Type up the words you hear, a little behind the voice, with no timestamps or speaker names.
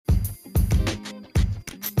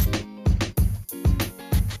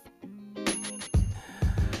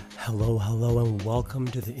Hello, and welcome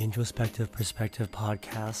to the Introspective Perspective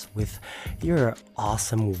podcast with your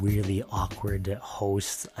awesome, weirdly awkward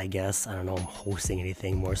host, I guess. I don't know, I'm hosting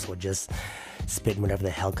anything more, so just spitting whatever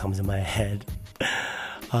the hell comes in my head.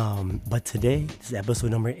 But today, this is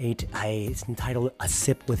episode number 8. It's entitled A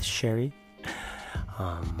Sip with Sherry.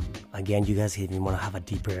 Again, you guys, if you want to have a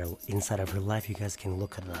deeper insight of her life, you guys can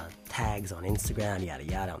look at the tags on Instagram, yada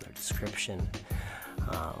yada, on their description.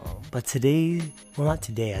 But today, well, not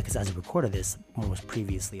today, because as I recorded this almost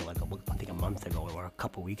previously, like I think a month ago, or a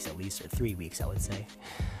couple weeks at least, or 3 weeks, I would say,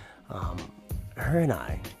 her and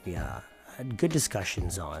I, had good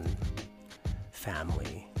discussions on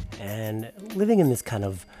family and living in this kind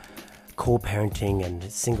of co-parenting and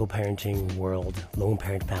single parenting world, lone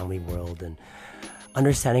parent family world, and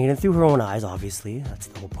understanding it through her own eyes, obviously. That's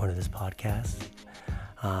the whole point of this podcast.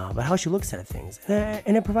 But how she looks at things.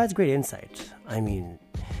 And it provides great insight. I mean,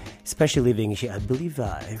 especially living, I believe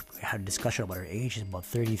I had a discussion about her age. She's about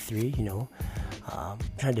 33, trying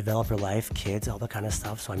to develop her life, kids, all that kind of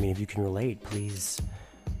stuff. So, I mean, if you can relate, please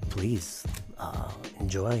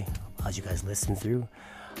enjoy as you guys listen through.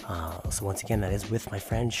 So once again, that is with my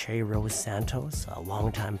friend Sherry Rose Santos, a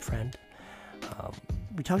longtime friend.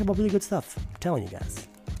 We talked about really good stuff. I'm telling you guys.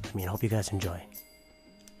 I mean, I hope you guys enjoy.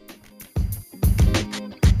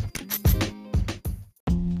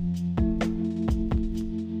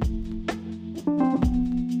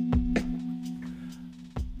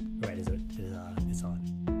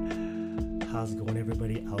 How's it going,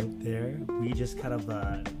 everybody out there? We just kind of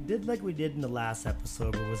did like we did in the last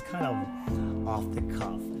episode, but it was kind of off the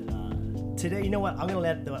cuff. And, today, you know what? I'm gonna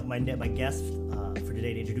let my guest for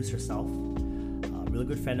today to introduce herself. A really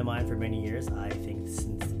good friend of mine for many years. I think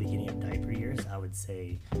since the beginning of diaper years. I would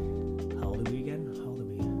say, how old are we again?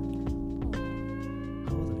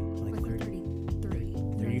 Like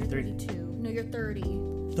 33. 32. No, you're 30.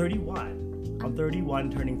 31. I'm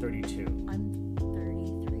 31, turning 32. I'm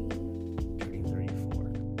 33. Turning 34.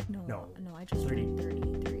 No, I just 33, I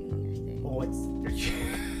think. Oh, it's...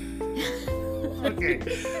 Okay.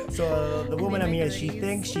 So the woman I'm here, she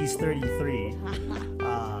thinks she's 33.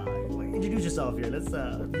 Introduce yourself here. Let's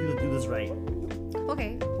do this right.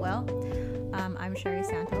 Okay, well, I'm Sherry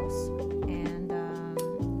Santos, and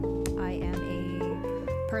I am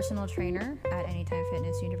a personal trainer at Anytime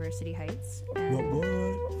Fitness University Heights. And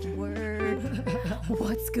Word.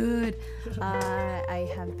 What's good? I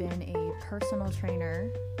have been a personal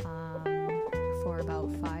trainer for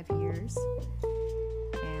about 5 years,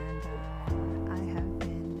 and I have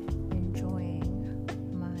been enjoying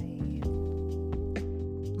my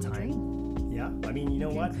dream. Yeah, I mean, you know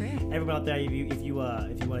what? Career. Everyone out there, if you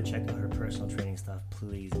want to check out her personal training stuff,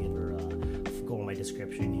 please give her go in my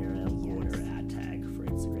description here and go in her ad tag for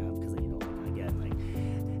Instagram, because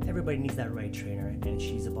everybody needs that right trainer, and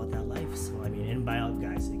she's about that life. So I mean, and by all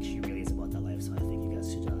guys, like, she really is about that life. So I think you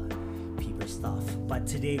guys should peep her stuff. But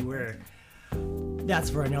today that's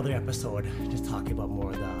for another episode, just talking about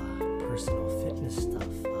more of the personal fitness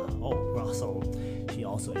stuff. She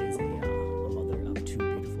also is a mother of 2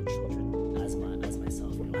 beautiful children, as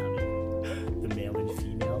myself. Having the male and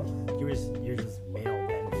female. Yours is male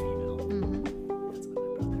then female. Mm-hmm. That's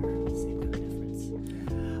what my brother. Same kind of difference.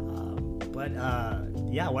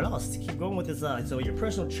 Yeah, what else? To keep going with this, so you're a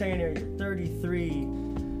personal trainer, you're 33,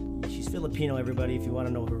 she's Filipino, everybody, if you want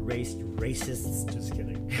to know her race, racists, just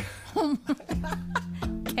kidding.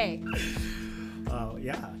 Okay.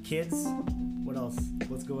 Yeah, kids, what else?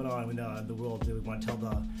 What's going on in the world that we want to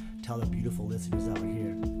tell the beautiful listeners out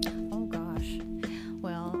here? Oh gosh.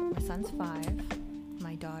 Well, my son's 5,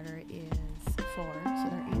 my daughter is 4, so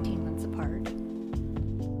they're 18 months apart.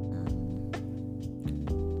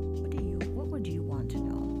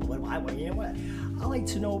 You know what? I like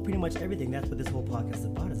to know pretty much everything. That's what this whole podcast is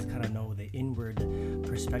about, is to kind of know the inward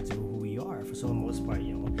perspective of who we are, for the most part,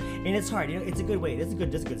 And it's hard, it's a good way. That's a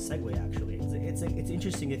good segue, actually. It's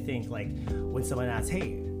interesting to think, like, when someone asks,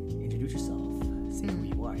 hey, introduce yourself, say who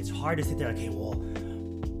you are. It's hard to sit there, okay, well,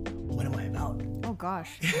 what am I about? Oh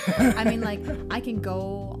gosh. I mean, like, I can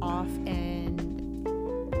go off and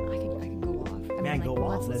I can go off. Man, go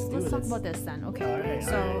off. Let's talk about this then. Okay. All right.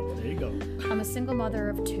 There you go. I'm a single mother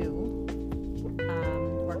of 2.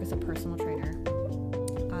 Work as a personal trainer.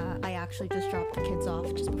 I actually just dropped the kids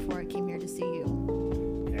off just before I came here to see you.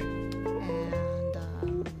 Okay. And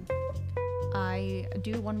I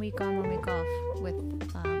do 1 week on, 1 week off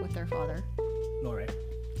with their father. All right.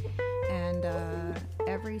 And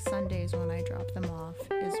every Sundays when I drop them off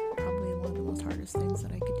is probably one of the most hardest things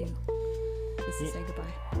that I could do, is to say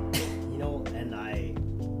goodbye. And I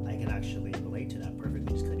can actually relate to that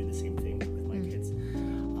perfectly, just because I do the same thing with my kids.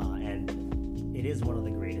 And it is one of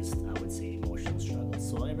the greatest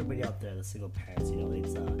everybody out there, the single parents,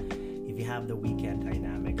 it's if you have the weekend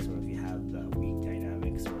dynamics, or if you have the week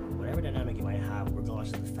dynamics, or whatever dynamic you might have,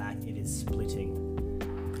 regardless of the fact, it is splitting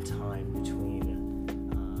time between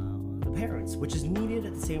the parents, which is needed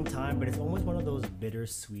at the same time, but it's almost one of those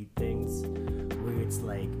bittersweet things where it's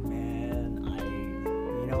like, man,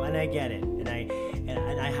 and I get it, and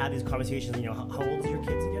I have these conversations. How old is your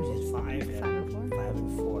kids again? She's 5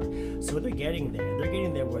 and 4. So they're getting there. They're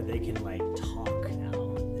getting there where they can talk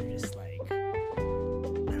now. They're just like, I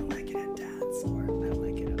don't like it at dad's, or I don't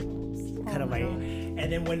like it at mom's. Kind of like,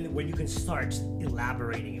 and then when you can start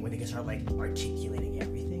elaborating, and when they can start articulating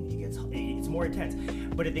everything, it's more intense.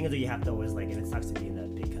 But the thing is that you have to always and it sucks to be in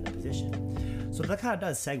that big kind of position. So that kind of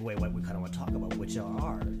does segue what we kind of want to talk about, which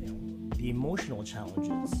are the emotional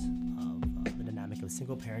challenges of the dynamic of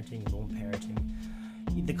single parenting, lone parenting,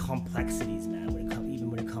 the complexities, man.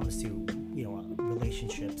 Even when it comes to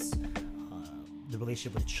relationships, the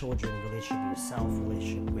relationship with children, relationship with yourself,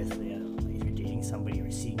 relationship with if you're dating somebody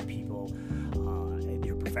or seeing people,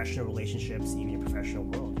 your professional relationships, even your professional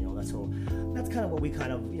world. That's kind of what we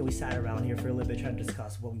we sat around here for a little bit trying to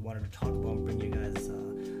discuss what we wanted to talk about and bring you guys a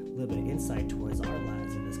little bit of insight towards our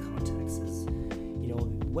lives in this context. Is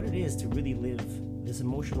what it is to really live this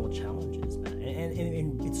emotional challenges, man,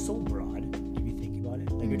 and it's so broad if you think about it.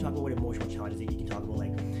 You're talking about what emotional challenges, you can talk about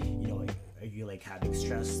are you having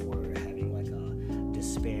stress, or having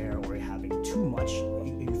despair, or having too much,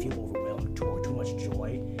 you feel overwhelmed, or too much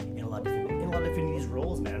joy in a lot of different these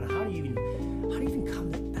roles, man. How do you even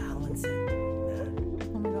come to balance it, man?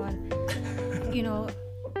 Oh my god.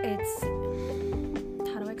 It's,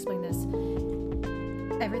 how do I explain this?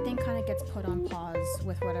 Everything kind of gets put on pause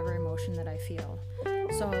with whatever emotion that I feel.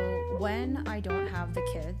 So when I don't have the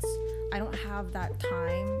kids, I don't have that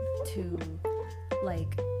time to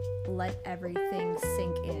let everything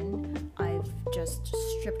sink in. I've just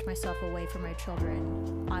stripped myself away from my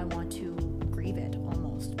children. I want to grieve it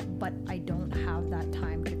almost, but I don't have that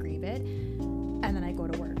time to grieve it. And then I go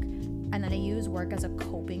to work. And then I use work as a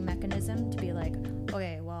coping mechanism to be like,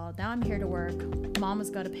 okay, well, now I'm here to work. Mama's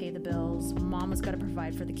got to pay the bills. Mama's got to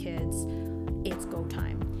provide for the kids. It's go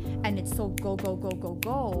time. And it's so go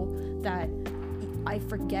that I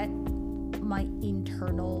forget my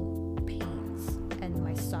internal pains and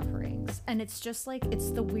my sufferings. And it's just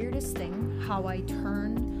it's the weirdest thing how I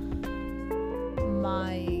turn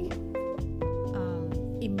my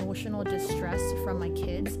emotional distress from my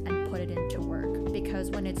kids and put it into work.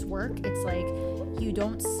 Because when it's work, it's you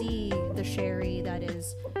don't see the Sherry that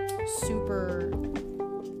is super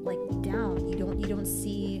down. You don't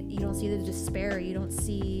see the despair. You don't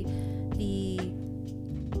see the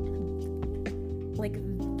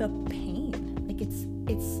pain.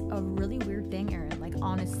 It's a really weird thing, Aaron.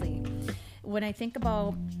 Honestly, when I think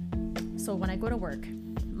about, so when I go to work,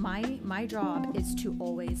 my job is to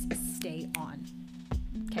always stay on.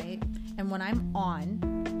 Okay? And when I'm on,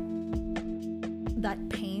 that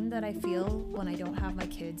pain that I feel when I don't have my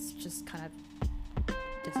kids just kind of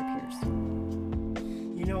disappears.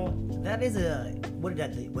 That is what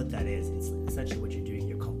that is. It's essentially what you're doing.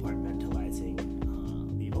 You're compartmentalizing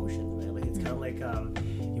the emotions, right? It's kind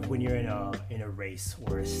of when you're in a race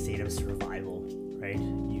or a state of survival, right?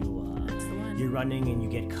 You're running and you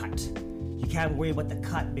get cut. You can't worry about the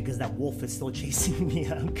cut because that wolf is still chasing me.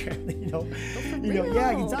 I don't care,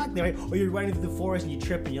 yeah, exactly, right? Or you're running through the forest and you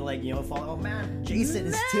trip and you're oh man, Jason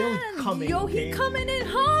is still coming. Yo, he's coming in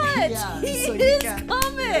hot. Yeah, he is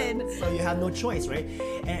coming. So you have no choice, right?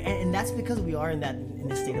 And that's because we are in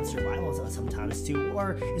the state of survival sometimes too,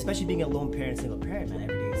 or especially being a lone parent, single parent, man.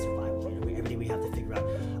 Every day is survival. Every day we have to figure out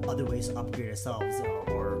other ways to upgrade ourselves,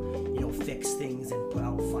 or fix things and put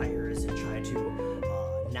out fires and try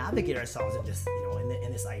to navigate ourselves in this,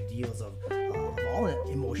 in this ideals of all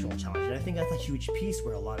emotional challenges. And I think that's a huge piece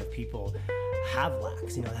where a lot of people have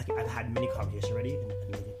lacks. I've had many conversations already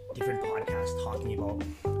in different podcasts talking about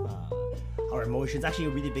our emotions. Actually, a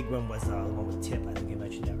really big one was the one with Tip. I think I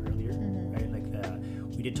mentioned that earlier, right?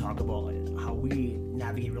 We did talk about how we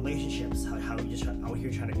navigate relationships, how we just out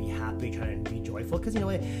here trying to be happy, trying to be joyful, because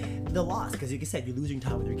the loss, because like you said, you're losing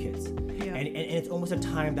time with your kids, and it's almost a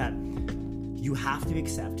time that you have to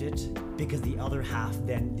accept it, because the other half of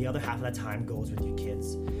that time goes with your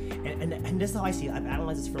kids, and this is how I see it. I've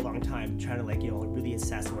analyzed this for a long time, trying to really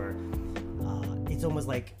assess where it's almost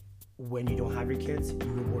like when you don't have your kids,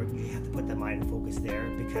 you have to put the mind and focus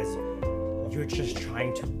there, because you're just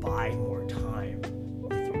trying to buy more time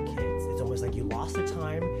with your kids. It's almost like you lost the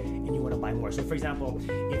time and you want to buy more. So for example,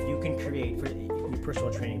 if you can create for your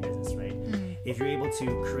personal training business, right? If you're able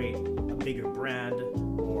to create a bigger brand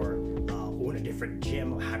or own a different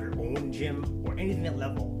gym, or have your own gym, or anything at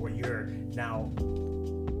level where you're now,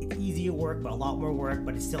 it's easier work, but a lot more work,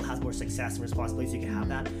 but it still has more success and responsibility, so you can have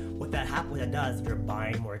that. What that does, you're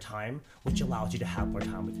buying more time, which allows you to have more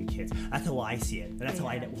time with your kids. That's how I see it, and that's how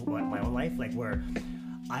I my own life, like where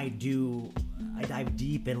I dive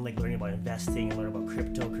deep in like learning about investing, learning about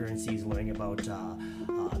cryptocurrencies, learning about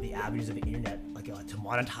the avenues of the internet, like to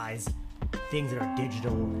monetize things that are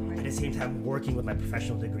digital, at the same time working with my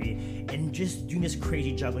professional degree, and just doing this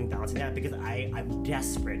crazy juggling, balancing that, because I'm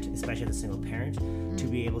desperate, especially as a single parent, to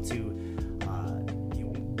be able to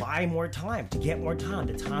buy more time, to get more time,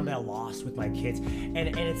 the time that I lost with my kids. And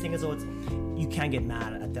the thing is, you can't get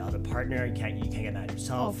mad at the other partner, you can't get mad at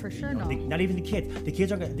yourself. Oh, for sure, not even the kids. The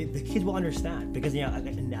kids the kids will understand, because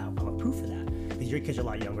and now I'm a proof of that. Because your kids are a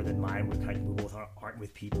lot younger than mine. We both aren't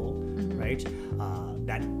with people, right?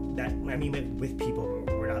 That I mean, with people,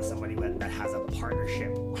 we're not somebody that has a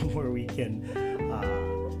partnership where we can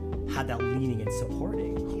have that leaning and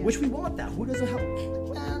supporting, which we want that. Who doesn't help?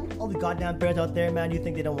 Man, all the goddamn parents out there, man, you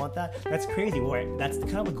think they don't want that? That's crazy. That's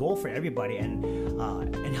kind of a goal for everybody.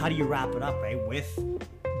 And how do you wrap it up, right? With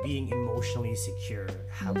being emotionally secure,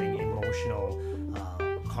 having emotional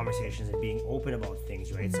conversations, and being open about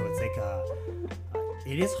things, right? So it's like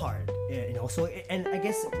it is hard, so, and I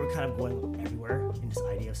guess we're kind of going everywhere in this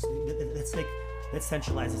idea of, let's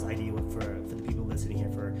centralize this idea for the people listening here,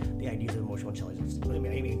 for the ideas of emotional intelligence. I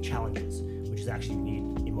mean challenges, which is actually you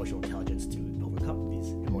need emotional intelligence to overcome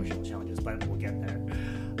these emotional challenges, but we'll get there.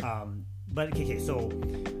 But okay, so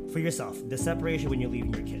for yourself, the separation when you're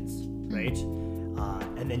leaving your kids, right?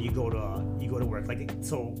 And then you go to work, like,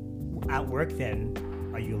 so at work then,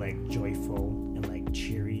 are you like joyful and like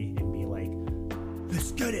cheery and be like,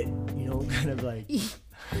 let's get it, kind of like.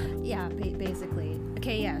 Yeah, basically.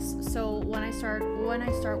 Okay, yes. So when I start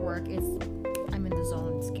work, I'm in the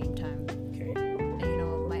zone. It's game time. Okay.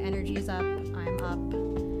 And my energy is up. I'm up,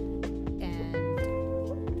 and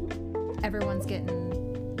everyone's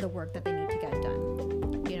getting the work that they need to get done.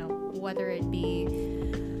 Whether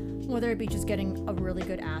it be just getting a really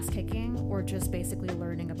good ass kicking, or just basically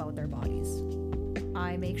learning about their bodies.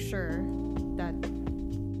 I make sure that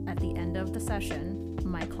at the end of the session,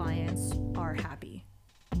 my clients are happy.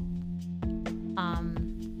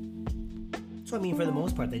 So I mean, for the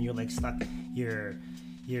most part, then you're like stuck. You're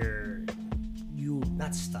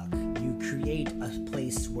not stuck. You create a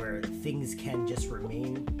place where things can just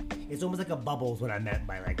remain. It's almost like a bubble is what I meant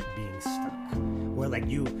by like being stuck, where like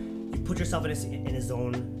you put yourself in a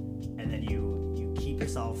zone, and then you keep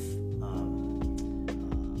yourself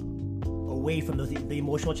away from the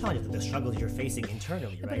emotional challenges, the struggles you're facing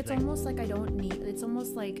internally, right? But it's like, almost like it's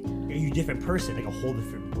almost like... Are you a different person, like a whole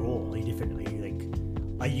different role?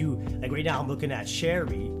 Are you like right now I'm looking at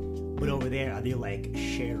Sherry, but over there, are they like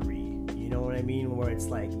Sherry? You know what I mean? Where it's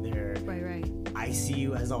like they're... Right. I see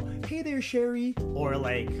you as hey there, Sherry. Or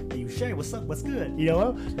like, are you Sherry? What's up? What's good?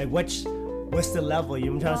 Like what's the level?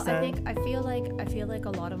 You know what I'm saying? I feel like a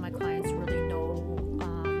lot of my clients really know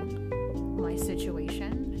my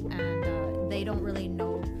situation, and they don't really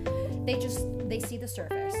know. They see the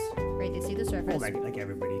surface, right? They see the surface. Oh, like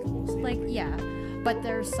everybody mostly. Like, yeah, but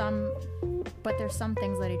there's some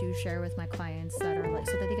things that I do share with my clients that are like,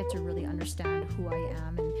 so that they get to really understand who I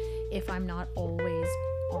am, and if I'm not always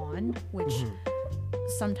on, which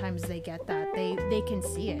sometimes they get that, they can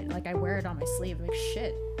see it. Like, I wear it on my sleeve. Like,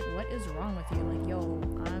 shit, what is wrong with you? Like, yo,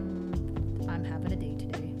 I'm having a day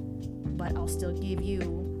today, but I'll still give you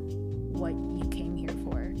what you came here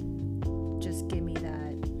for. Just give me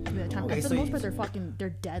that time. Okay, and for the most part, they're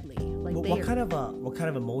deadly. Like, what kind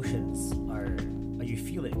of emotions are you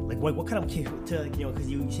feeling? Like, what kind of, because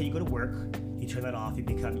you say you go to work, you turn that off, you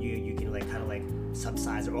can like kind of like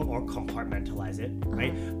subsidize or compartmentalize it,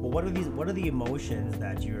 right? But what are the emotions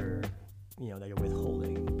that you're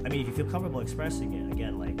withholding? I mean, if you feel comfortable expressing it,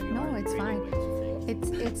 again, like, no, it's fine.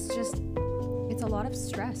 It's a lot of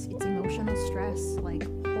stress. It's emotional stress. Like,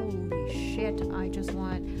 holy shit,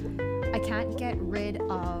 I can't get rid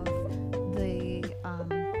of the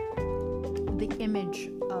image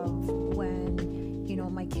of when,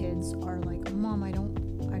 my kids are like, Mom, I don't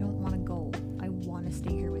want to go. I want to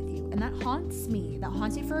stay here with you. And that haunts me. That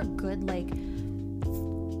haunts me for a good, like,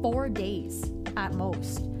 4 days at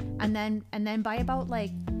most. And then by about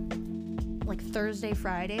like Thursday,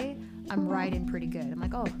 Friday, I'm riding pretty good. I'm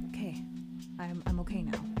like, oh, okay, I'm okay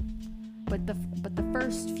now. But the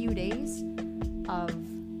first few days of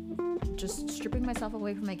just stripping myself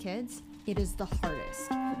away from my kids, it is the hardest.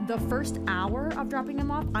 The first hour of dropping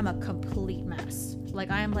them off, I'm a complete mess.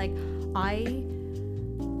 Like, I am like,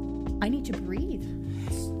 I need to breathe.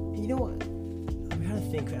 You know what? I'm trying to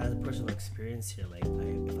think as a personal experience here, like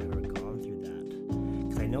if I've ever gone through that,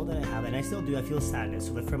 because I know that I have, and I still do. I feel sadness.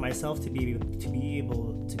 So for myself to be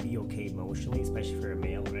able to be okay emotionally, especially for a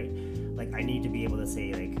male, right? Like I need to be able to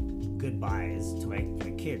say like goodbyes to my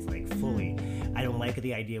kids like fully. I don't like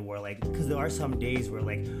the idea where like, because there are some days where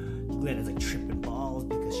like Glenn is like tripping balls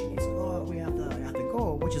because she needs to go. We have to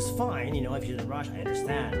go, which is fine, you know. If she's in a rush, I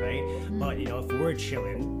understand, right? But you know, if we're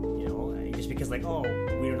chilling, you know, just because like, oh,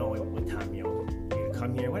 we don't know what time, you know, you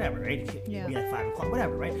come here, whatever, right? Yeah. We at 5 o'clock,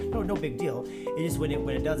 whatever, right? No big deal. It just when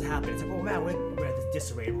it does happen, it's like, oh man, we're at this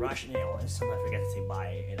disarray and rush, and you know, and sometimes I forget to say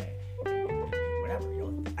bye and whatever, you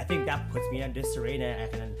know. I think that puts me at disarray, and I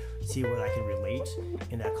can see where I can relate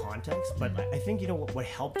in that context. But I think, you know, what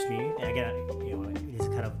helped me, and again, you know, it's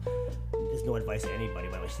kind of, there's no advice to anybody,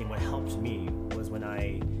 but I think what helped me was when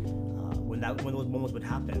those moments would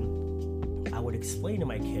happen, I would explain to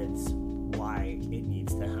my kids why it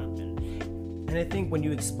needs to happen. And I think when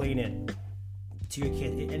you explain it to your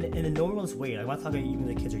kids in the normalest way, like, I'm not talking about even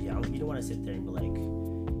the kids are young, you don't want to sit there and be like,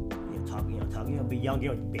 talking, be young, you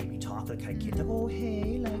know, baby talk, like kind of kids, like, oh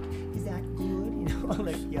hey, like, is that good? You know,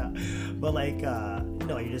 like, yeah. But like,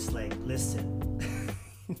 no, you're just like, listen,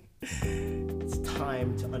 it's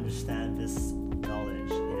time to understand this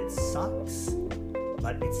knowledge, and it sucks,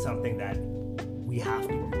 but it's something that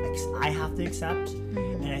I have to accept.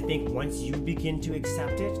 And I think once you begin to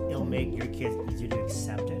accept it, it'll make your kids easier to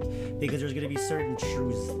accept it, because there's going to be certain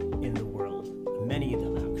truths in the world, many of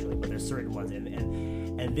them actually, but there's certain ones,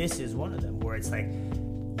 and this is one of them, where it's like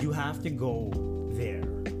you have to go there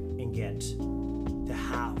and get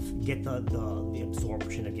the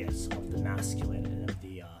absorption, I guess, of the masculine and of the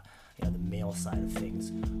you know, the male side of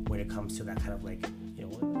things when it comes to that kind of like, you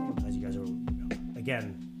know, as you guys are,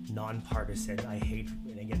 again, non-partisan. I hate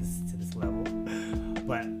when it gets to this level,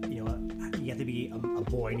 but you know, you have to be a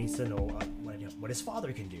boy needs to know what his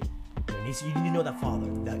father can do. You need to know that father,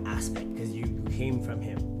 that aspect, because you came from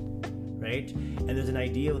him, right? And there's an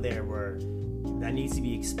idea there where that needs to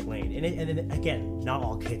be explained. And then again, not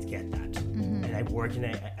all kids get that. And I've worked in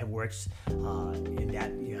that,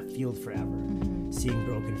 you know, field forever, seeing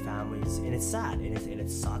broken families, and it's sad, and it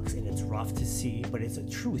sucks, and it's rough to see, but it's a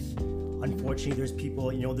truth. Unfortunately, there's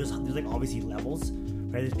people, you know, there's like obviously levels,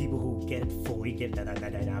 right? There's people who fully get that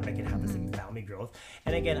dynamic and have this like, family growth.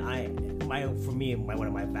 And again, one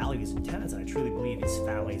of my values and tenets, and I truly believe, is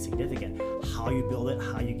family is significant. How you build it,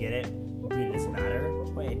 how you get it, really doesn't matter.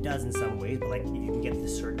 Well, it does in some ways, but like you can get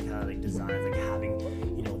this certain kind of like designs, like having,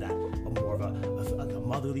 you know, that more of a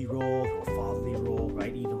motherly role or a fatherly role,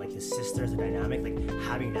 right? Even like the sisters, the dynamic, like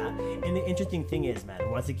having that. And the interesting thing is,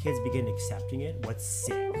 man, once the kids begin accepting it, what's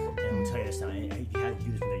sick, and I'm gonna tell you this now, and you have to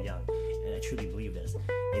do this when they're young, and I truly believe this,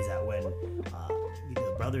 is that when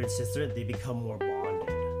the brother and sister, they become more bonded,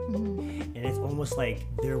 and it's almost like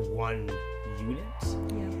they're one unit,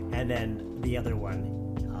 and then the other one,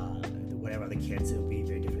 whatever the kids, it'll be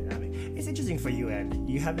very different dynamic. It's interesting for you, and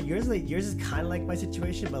you have yours is kind of like my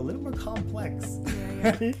situation, but a little more complex.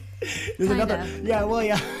 There's kinda. another,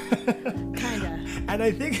 Kinda. And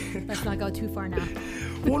I think Let's not go too far now.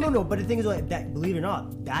 well, no, but the thing is, like, that, believe it or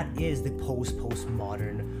not, that is the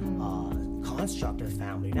postmodern construct of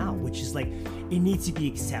family now, which is like, it needs to be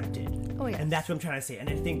accepted. Oh, yeah. And that's what I'm trying to say, and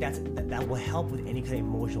I think that will help with any kind of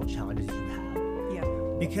emotional challenges you have. Yeah.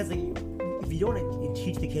 Because like, if you don't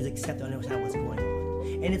teach the kids accept and understand what's going on,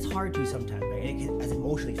 and it's hard to sometimes, right? And as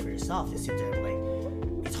emotionally for yourself to sit there and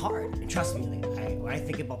like, it's hard. And trust me, like, when I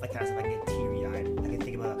think about that kind of stuff, I get teary-eyed. I can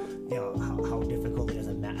think about, you know, how difficult it is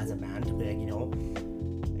as a man to be like, you know,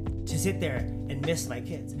 to sit there and miss my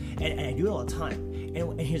kids, and I do it all the time.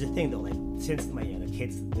 And here's the thing though, like, since my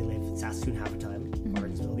kids, they live in Saskatoon half the time,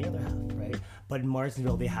 Martinsville the other half, right? But in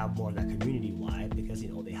Martinsville, they have more of that community. Why? Because, you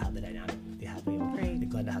know, they have the dynamic. They have, you know,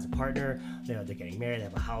 Glenda has a partner. They're getting married. They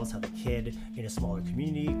have a house, have a kid in a smaller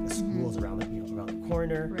community. The school's around the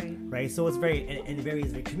corner, right? So it's very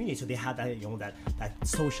community. So they have that, you know, that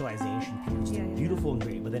socialization piece, which is beautiful and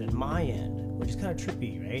great. But then in my end, which is kind of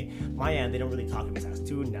trippy, right? My end, they don't really talk to me as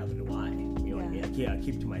Saskatoon. Now do I? You know, I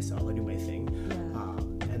keep it to myself. I do my thing,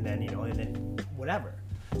 and then, you know, and then whatever.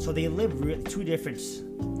 So they live two different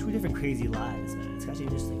crazy lives, man. It's actually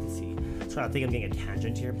interesting to see. So I think I'm getting a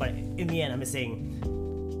tangent here, but in the end, I'm just saying,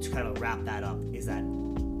 to kind of wrap that up, is that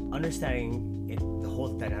understanding the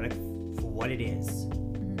whole dynamic for what it is,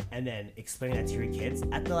 and then explaining that to your kids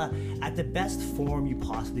at the best form you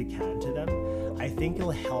possibly can to them, I think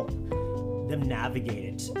it'll help them navigate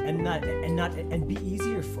it and be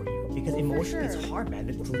easier for you, because emotionally it's hard, man,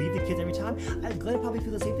 to leave the kids every time. Glenda probably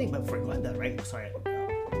feels the same thing, but for Glenda, right? Sorry,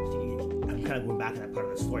 I'm kind of going back to that part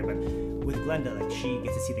of the story, but with Glenda, like, she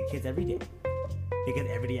gets to see the kids every day, because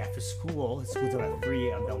every day after school's done at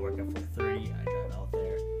 3, I'm done work at 4:30, I drive out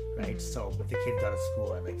there, right? So if the kid's done at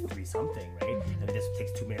school at like 3 something, right, and it just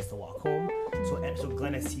takes 2 minutes to walk home, so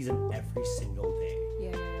Glenna sees him every single day.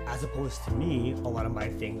 Yeah. As opposed to me, a lot of my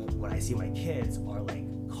thing when I see my kids are like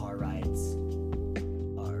car rides,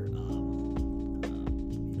 or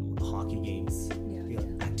hockey games,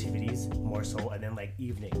 activities more so, and then like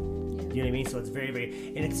evening. You know what I mean? So it's very,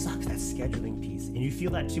 very, and it sucks, that scheduling piece, and you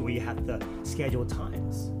feel that too, where you have to schedule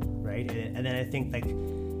times, right? And then I think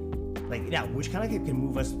which kind of can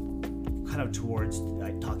move us kind of towards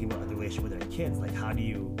talking about the relationship with our kids. Like, how do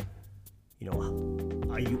you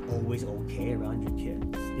are you always okay around your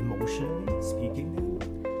kids, emotionally speaking?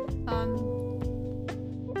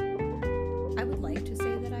 I would like to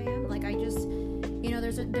say that I am. Like, I just,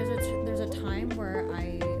 there's a time where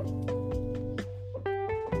I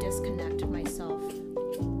disconnect myself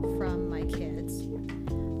from my kids,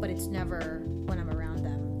 but it's never when I'm around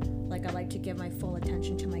them. Like, I like to give my full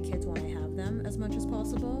attention to my kids when I have them as much as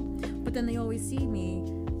possible, but then they always see me,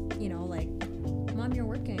 like, Mom, you're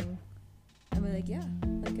working. I'm like, yeah,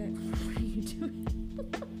 like, what are you doing?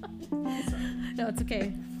 No, it's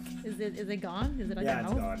okay. Is it gone? Is it on your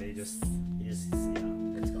mouth? Yeah, it's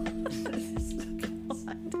gone. It's gone.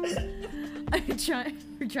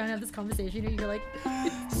 We're trying to have this conversation and you're like...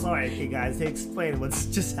 Sorry, okay guys, to explain what's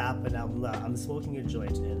just happened. I'm smoking a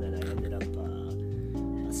joint and then I ended up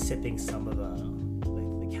sipping some of the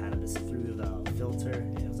cannabis through the filter,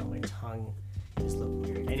 and it was on my tongue. It just looked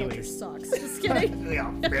weird. Filter sucks. Just kidding. Yeah,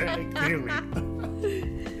 very clearly.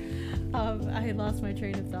 I lost my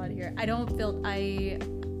train of thought here. I don't feel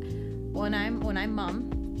when I'm mom,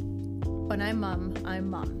 I'm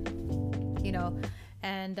mom.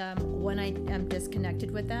 And when I am disconnected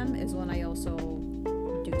with them is when I also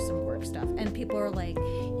do some work stuff. And people are like,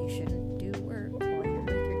 you shouldn't do work while you're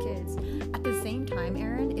with your kids. At the same time,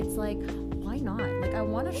 Aaron, it's like, why not? Like, I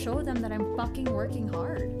want to show them that I'm fucking working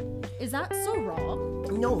hard. Is that so wrong?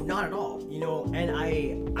 No, not at all. And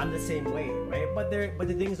I'm the same way, right? But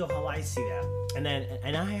the thing is, though, how I see that, and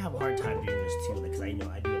I have a hard time doing this too, because I know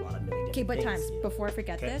I do a lot of million different but things. times before I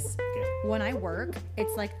forget this, Okay. when I work,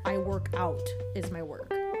 it's like I work out is my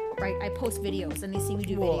work, right? I post videos and they see me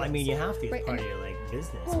do videos. Well, I mean, you have to. It's right? part of your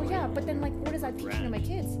business. Well, yeah, but then what is that teaching to my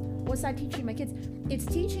kids? What's that teaching my kids? It's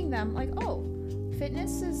teaching them like, oh,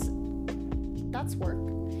 fitness that's work,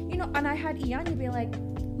 And I had Ianya be like,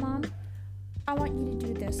 Mom, I want you to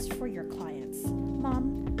do this for your clients.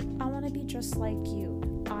 Mom, I want to be just like you.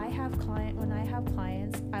 When I have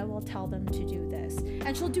clients, I will tell them to do this.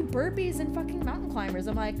 And she'll do burpees and fucking mountain climbers.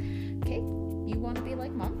 I'm like, okay, you want to be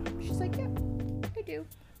like Mom? She's like, yeah, I do.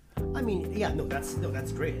 I mean, yeah, that's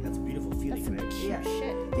great. That's a beautiful feeling, That's some right? cute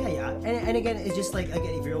shit. Yeah. And again, it's just like,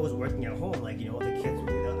 if you're always working at home, like, the kids,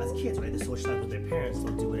 as kids, right, they socialize with their parents,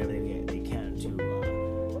 they'll do whatever they can to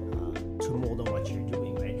mold on what you're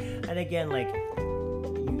doing, right? And again, like,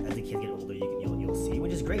 as the kids get older, you'll see,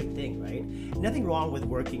 which is a great thing, right? Nothing wrong with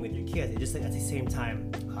working with your kids. It's just like, at the same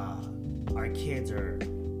time, our kids are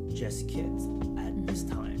just kids at this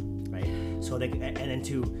time, right? So but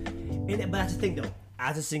that's the thing though.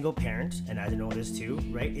 As a single parent, and I know this too,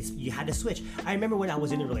 right? You had to switch. I remember when I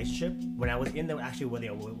was in a relationship, with my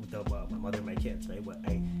mother and my kids, right?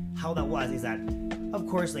 How that was is that, of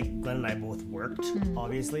course, like Glenn and I both worked,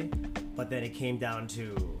 obviously, but then it came down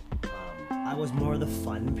to I was more the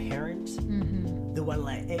fun parent, the one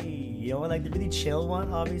like, hey, like the really chill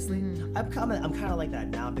one, obviously. I'm kind of like that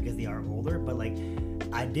now because they are older, but like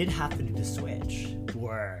I did have to do the switch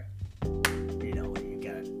where, you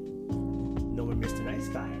gotta know when Mr. Nice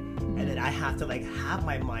Guy, and then I have to like have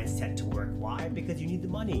my mind set to work. Why? Because you need the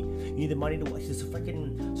money. You need the money to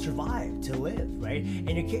freaking survive, to live, right? And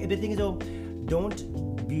the thing is though,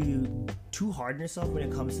 don't be too hard on yourself when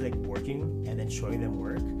it comes to like working and then showing them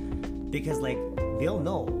work. Because like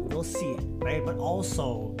they'll see it, right? But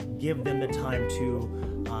also give them the time to,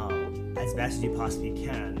 as best as you possibly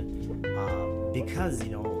can, because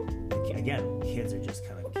again, kids are just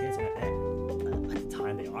kind of kids, and at the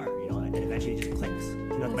time they are, and eventually it just clicks.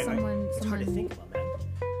 It's hard to think about, man.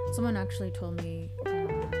 Someone actually told me,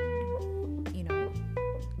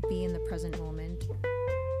 be in the present moment.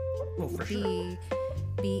 Well, for sure.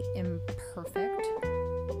 Be imperfect.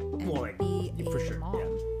 And be a for sure, mom. yeah.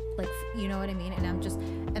 Like, you know what I mean?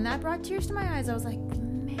 And that brought tears to my eyes. I was like,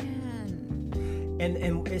 man.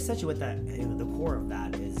 And essentially what that, the core of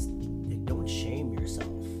that is, don't shame yourself.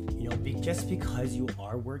 Just because you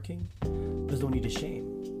are working, there's no need to shame.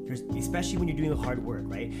 Especially when you're doing hard work,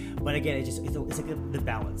 right? But again, it's like the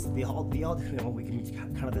balance. We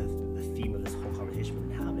can kind of the theme of this whole conversation we've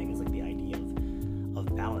been having is like the idea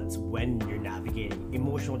of balance. balance when you're navigating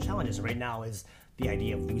emotional challenges. Right now is the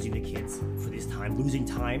idea of losing the kids for this time, losing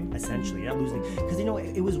time essentially, not losing, because you know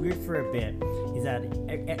it was weird for a bit. Is that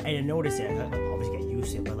I noticed it. I obviously get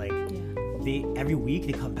used to it, but like they every week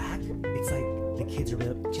they come back. It's like the kids are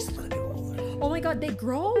just a little bit older. Oh my God, they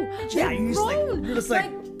grow. Yeah, you're just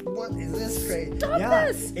like what is this crazy? Stop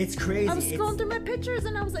this! It's crazy. I was scrolling through my pictures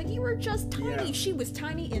and I was like, you were just tiny. Yeah. She was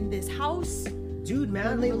tiny in this house. Dude,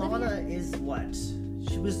 man, Leilana is what?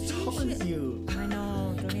 She was tall as you. I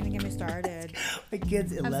know. Don't even get me started. My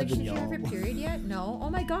kid's 11, I was like, should you y'all. have your period yet? No. Oh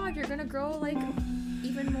my God, you're gonna grow like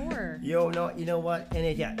even more. Yo, no, you know what? And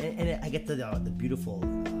I get the beautiful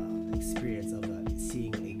experience of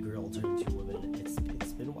seeing a girl turn into a woman.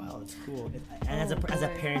 It's been wild. It's cool. And as a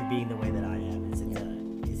parent, being the way that I am, it's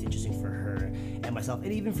interesting for her and myself,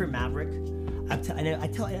 and even for Maverick. I tell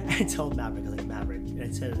Maverick, I was like, Maverick, and I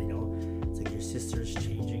said, you know, it's like your sister's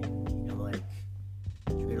changing. I'm like,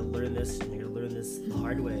 you're gonna learn this, and you're gonna learn this the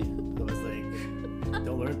hard way. I was like,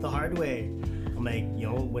 don't learn it the hard way. I'm like, you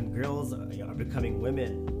know, when girls are becoming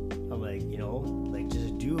women, I'm like, you know, like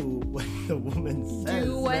just do what the woman says.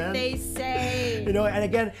 Do what man. they say. You know, and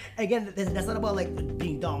again, that's not about like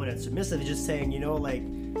being dominant, submissive. It's just saying, you know, like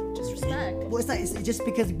Just respect. Well, it's not. It's just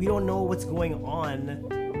because we don't know what's going on,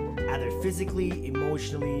 either physically,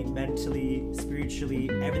 emotionally, mentally, spiritually,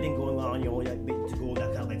 everything going on. You know, like, to go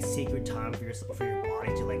that kind of like sacred time for your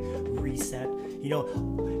body to like reset. You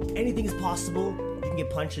know, anything is possible. You can get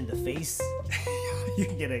punched in the face. You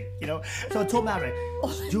can get you know. So I told Maverick,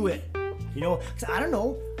 just do it. You know, cause I don't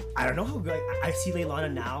know how good. I see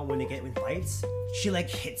Leilana now when they get in fights. She like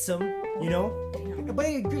hits him. You know, but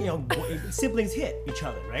you know, siblings hit each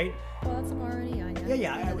other, right? Well, that's already on you.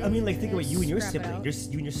 Yeah. I mean, like think about you and your sibling, you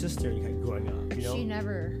and your sister growing up. You know, She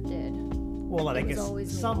never did. well, I it guess was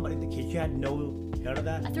always me. somebody, the kid, you had none of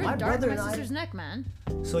that. I threw a dart at my sister's neck, man.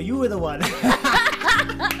 So you were the one.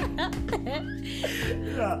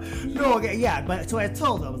 Yeah. No, okay, yeah, but so I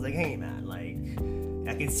told him, I was like, hey man, like,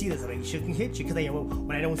 I can see this. I mean, she can hit you, because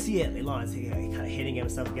when I don't see it, Leilana's kind of hitting him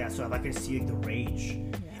and stuff like that. So if I can see like, the rage,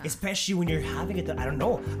 especially when you're having it, I don't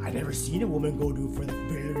know. I never seen a woman go do it for the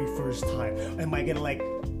very first time. Am I gonna like?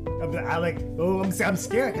 I'm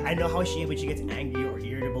scared. I know how when she gets angry or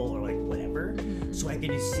irritable or like whatever. So I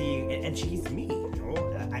can just see, and she's me. You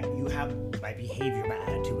know, you have my behavior, my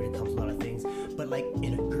attitude when it comes to a lot of things. But like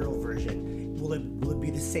in a girl version, will it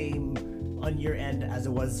be the same on your end as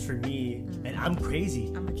it was for me? And I'm crazy.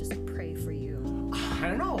 I'm gonna just pray for you. I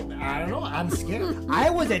don't know. I'm scared. I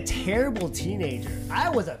was a terrible teenager. I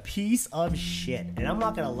was a piece of shit, and I'm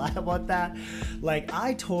not gonna lie about that. Like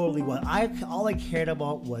I totally was. All I cared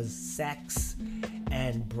about was sex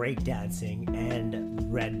and breakdancing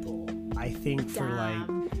and Red Bull. I think for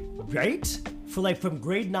from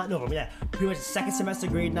grade 9, pretty much second semester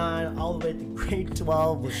grade 9 all the way to grade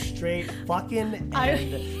 12 was straight fucking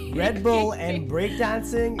and Red Bull and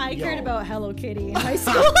breakdancing. I cared about Hello Kitty in high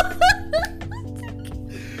school.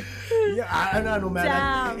 Yeah, I don't know, man.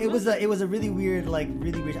 Damn. It was a really weird. All I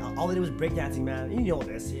did was breakdancing, man. You know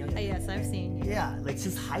this. You know? Yes, I've seen you. Yeah, like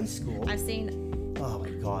since high school. I've seen Oh my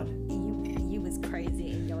god. you was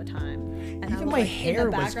crazy in your time. And Even I was my like, hair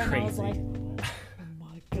in the was background, I was crazy. like, oh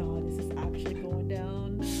my god, is this actually going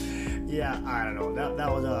down? Yeah, I don't know.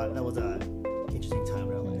 That was a interesting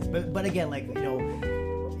time in our lives. But again, like you know.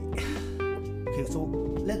 Okay, so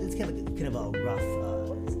let's get kind of a rough.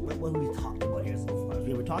 What we talked about here so far.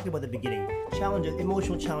 We were talking about the beginning challenges,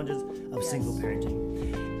 emotional challenges of single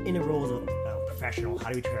parenting. In the roles of professional, how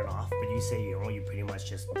do we turn it off? But you say, you know, you pretty much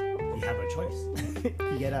just you have no choice.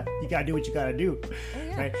 you gotta do what you gotta do,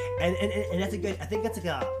 right? And that's a good. I think that's like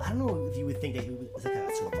a. I don't know if you would think that it's like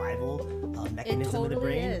a survival mechanism of the totally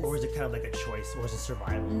brain, is. or is it kind of like a choice, or is it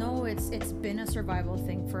survival? No, it's been a survival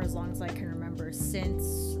thing for as long as I can remember,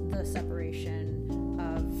 since the separation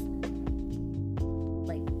of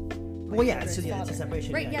like. Well, yeah, mother's it's a father.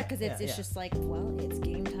 separation. Right? Yeah, because it's just like, well, it's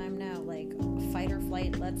game time now. Like fight or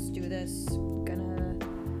flight. Let's do this. I'm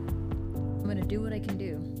gonna do what I can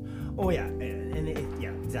do. Oh yeah,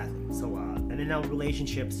 yeah, exactly. So and then now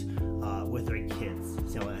relationships with our kids,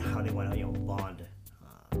 so how they want to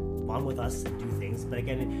bond with us and do things. But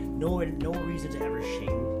again, no reason to ever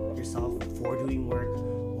shame yourself for doing work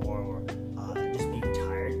or just being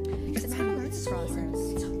tired. Because It's a learning process.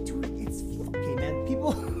 It's fucking man.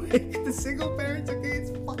 People like the single parents. Okay,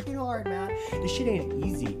 it's fucking hard, man. This shit ain't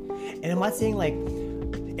easy. And I'm not saying like.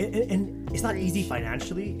 And it's not easy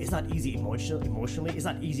financially. It's not easy emotionally. It's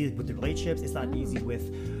not easy with the relationships. It's not easy with.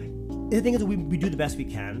 The thing is, we do the best we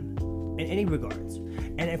can in any regards.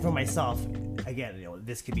 And for myself, again, you know,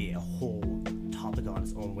 this could be a whole topic on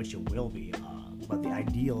its own, which it will be. about the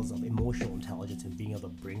ideals of emotional intelligence and being able to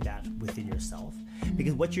bring that within yourself.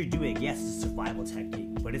 Because what you're doing, yes, it's a survival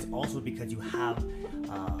technique, but it's also because you have.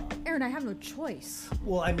 Aaron, I have no choice.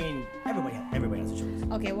 Well, I mean, everybody has a choice.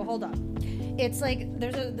 Okay, well, hold on. It's like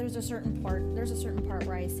there's a certain part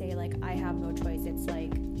where I say like I have no choice. It's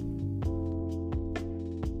like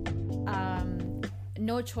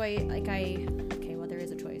no choice. Like well, there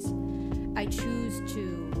is a choice. I choose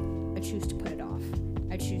to put it off.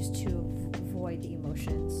 I choose to avoid the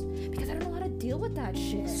emotions because I don't know how to deal with that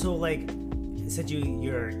shit. So like, since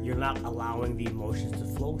you're not allowing the emotions to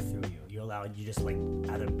flow through you're just like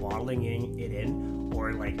either bottling it in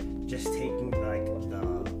or like just taking like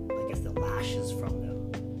the lashes from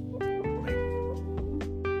them.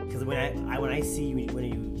 Like, because when I see when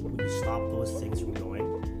you stop those things from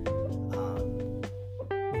going,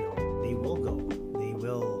 they will go. They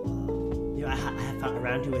will. I have found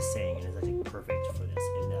around to a saying, and it's I think perfect for this.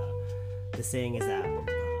 And the saying is that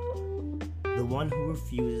the one who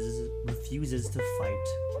refuses to fight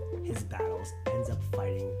his battles ends up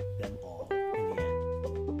fighting them all in the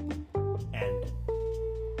end. And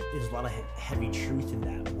there's a lot of heavy truth in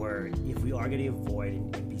that, where if we are going to avoid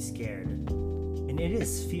and be scared, and it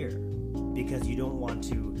is fear, because you don't want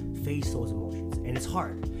to face those emotions, and it's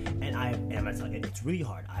hard. And I'm not telling you, it's really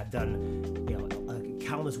hard. I've done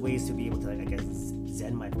countless ways to be able to, I guess,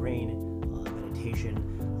 zen my brain, meditation,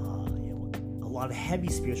 a lot of heavy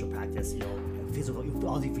spiritual practice, physical.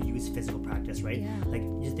 All for you is physical practice, right? Yeah. Like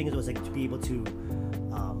the thing is, was like to be able to,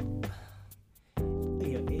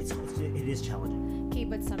 it is challenging. Okay,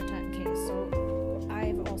 but sometimes, so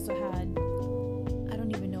I've also had, I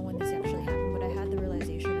don't even know when this actually happened, but I had the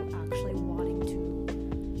realization of actually wanting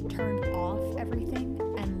to turn off everything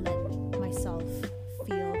and let myself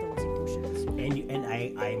feel those emotions. And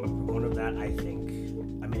I'm a proponent of that. I think,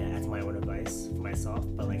 that's my own advice for myself.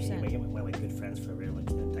 But like, one of my good friends for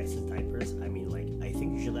like Dyson diapers. I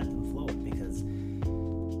think you should let them flow because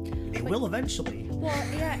they will eventually. Well,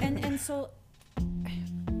 yeah, and so I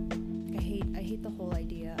hate the whole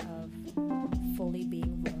idea of fully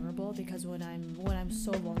being vulnerable, because when I'm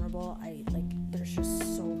so vulnerable, there's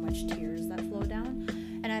just so much tears that flow down.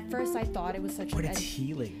 And at first I thought it was such But it's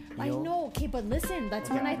healing. I know, okay, but listen, that's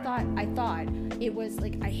when I thought it was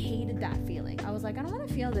like I hated that feeling. I was like, I don't want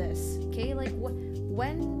to feel this. Okay, like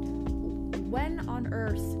when on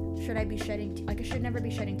earth should I be shedding I should never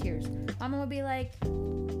be shedding tears. Mama would be like,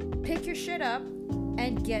 pick your shit up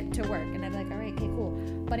and get to work, and I'd be like, all right, okay, cool.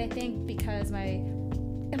 But I think because my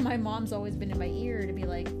mom's always been in my ear to be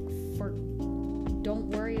like, don't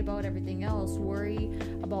worry about everything else. Worry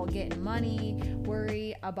about getting money.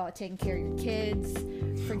 Worry about taking care of your kids.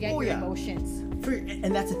 Forget your emotions.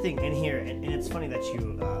 And that's the thing. And here, and it's funny that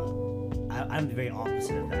I'm the very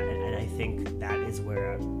opposite of that. And I think that is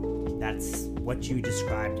where that's what you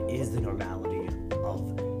described is the normality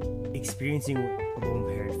of experiencing a lone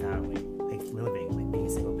parent family, like living, like being a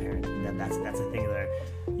single parent. That's the thing that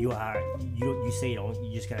you say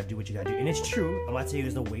you just gotta do what you gotta do, and it's true. I'm not saying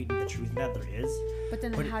there's no weight in the truth in that, there is. But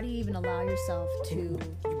then how do you even allow yourself to?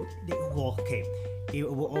 Well, okay, it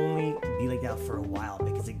will only be like that for a while,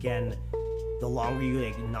 because again, the longer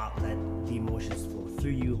you not let the emotions flow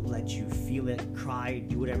through you, let you feel it, cry,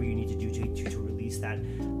 do whatever you need to do to release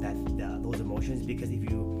those emotions, because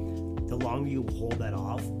the longer you hold that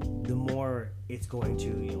off, the more it's going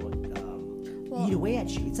to eat away at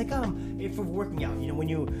you. It's like if we're working out, when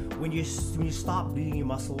you stop doing your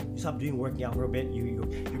muscle, you stop doing working out for a bit, your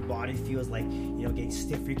body feels like getting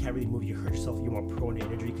stiffer. You can't really move. You hurt yourself. You're more prone to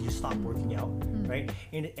injury because you stop working out, right?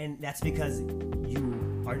 And that's because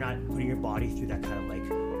you are not putting your body through that kind of like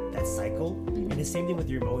that cycle. And the same thing with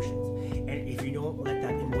your emotions. And if you don't let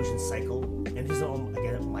that emotion cycle, and this is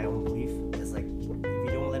again my own belief, is like if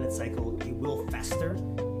you don't let it cycle, it will fester.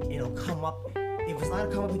 It'll come up. If it's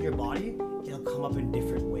not come up in your body, it'll come up in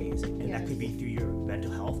different ways, and that could be through your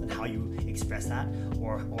mental health and how you express that,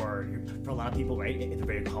 or for a lot of people, right? It's a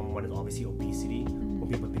very common one is obviously obesity. When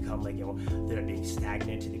people become like they're being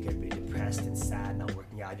stagnant, and they get really depressed and sad, not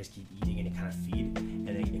working out, just keep eating and it kind of feed, and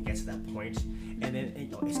then it gets to that point, and then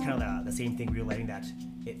it's kind of the same thing. Realizing that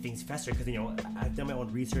things fester, because I've done my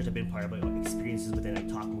own research. I've been part of experiences within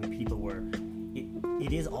talking with people where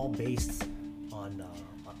it is all based on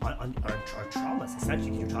our traumas, essentially,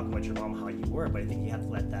 because you're talking about your mom, how you were, but I think you have to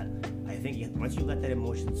let that, once you let that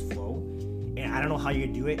emotions flow, and I don't know how you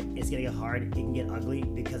do it, it's gonna get hard, it can get ugly,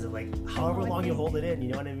 because of however long you hold it in, you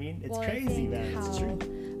know what I mean? It's crazy, man, it's true.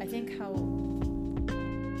 I think how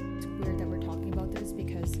it's weird that we're talking about this,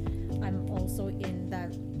 because I'm also in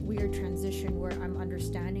that weird transition where I'm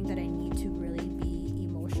understanding that I need to really be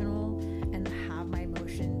emotional and have my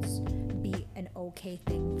emotions be an okay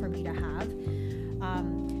thing for me to have.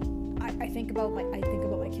 I think about my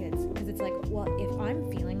kids, because it's like, well, if I'm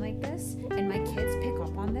feeling like this and my kids pick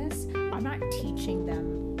up on this, I'm not teaching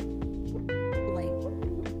them, like,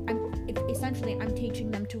 I'm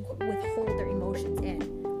teaching them to withhold their emotions in.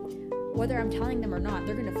 Whether I'm telling them or not,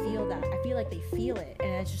 they're gonna feel that. I feel like they feel it, and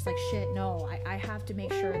it's just like, shit, no, I have to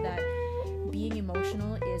make sure that being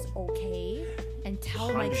emotional is okay, and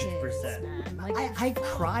tell my kids, man. Like, I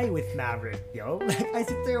cry with Maverick, yo. Like, I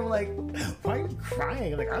sit there, I'm like, why are you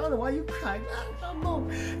crying? I'm like, I don't know why you crying. I don't know.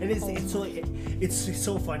 And it's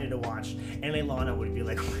so funny to watch. And Leilana would be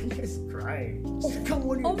like, why are you guys crying? Just come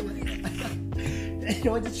over here. You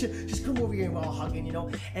know, just come over here and we're all hugging, you know.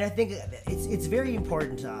 And I think it's very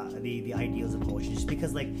important, the ideals of emotion, just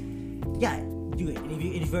because, like, yeah, do it. And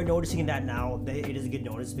if you're noticing that now, it is a good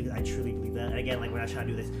notice, because I truly believe that. And again, like, we're not trying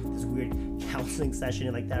to do this weird counseling session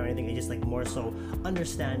and like that or anything. It's just like more so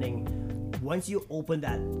understanding, once you open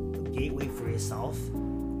that gateway for yourself,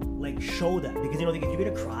 like, show that. Because, you know, like, if you're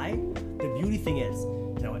gonna cry, the beauty thing is,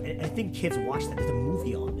 you know, and I think kids watch that. There's a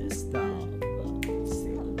movie on this.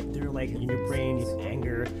 They're like, in your brain, you have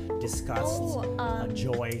anger, disgust,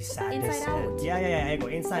 joy, sadness. Inside Out. Yeah. I go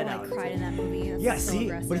Inside Out. I cried in that movie. That's Yeah, so see,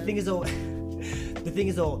 aggressive. but the thing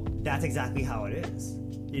is though, that's exactly how it is.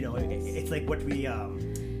 You know, it's like what we how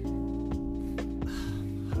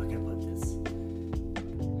can I put this?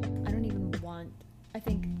 I don't even want. I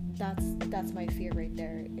think that's my fear right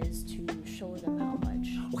there, is to show them how much.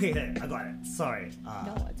 Okay, there, I got it. Sorry.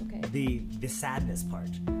 No, it's okay. The sadness part.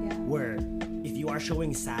 Yeah. Where if you are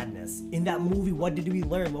showing sadness in that movie, what did we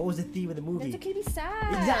learn? What was the theme of the movie? It's okay to be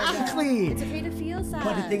sad. Exactly. It's okay to feel sad.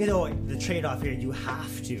 But the thing is, though, the trade-off here, you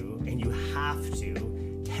have to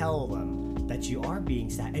tell them that you are being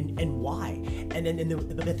sad and why. And then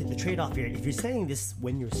the trade-off here, if you're saying this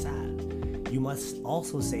when you're sad, you must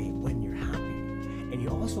also say when you're happy. And you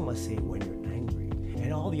also must say when you're angry.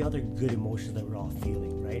 And all the other good emotions that we're all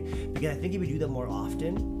feeling, right? Because I think if we do that more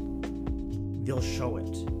often, they'll show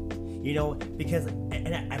it. You know, because,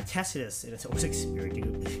 and I've tested this, and it's always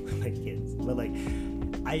experiencing with my kids. But like,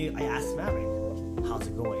 I asked Maverick, how's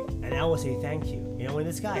it going? And I always say thank you. You know, and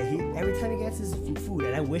this guy, every time he gets his food,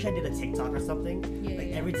 and I wish I did a TikTok or something.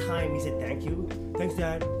 Every time he said thank you, thanks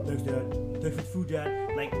dad, thanks for the food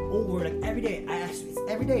dad. Like over, like every day. I ask, it's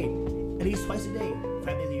every day, at least twice a day,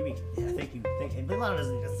 5 days a week. Yeah, thank you. And Lana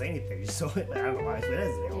doesn't say anything, so I don't know why it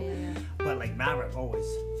is, you know. Yeah. But like Maverick, always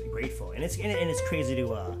grateful, and it's crazy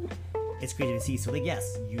to see. So like,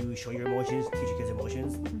 yes, you show your emotions, teach your kids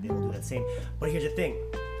emotions, they will do that same. But here's the thing,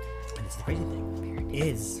 and it's the crazy thing,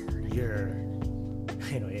 is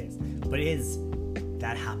I know it is, but is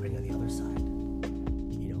that happening on the other side?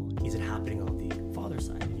 You know, is it happening on the father's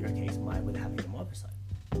side? In your case, mine would happen on the mother's side.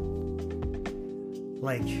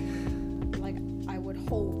 Like I would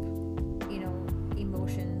hope, you know,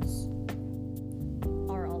 emotions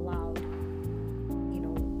are allowed, you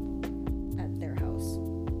know, at their house,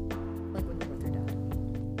 like when they're with their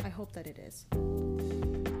dad. I hope that it is.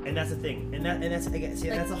 And that's the thing, and that's again, see,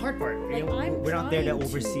 Like, that's the hard part. Like, You know, we're not there to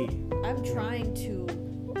oversee. I'm trying to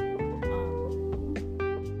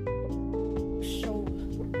show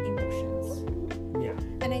emotions. Yeah.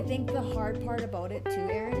 And I think the hard part about it too,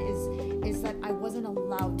 Aaron, is that I wasn't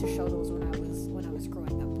allowed to show those when I was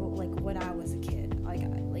growing up. But like when I was a kid, like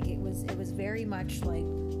it was very much like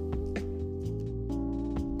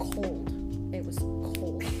cold. It was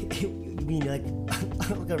cold. You mean like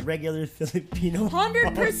a regular Filipino?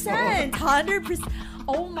 100%.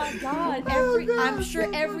 Oh my God! I'm sure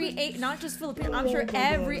not just Filipino. I'm sure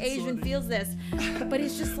every Asian feels this, but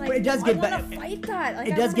it's just like, but it does get better. I want to fight that. Like,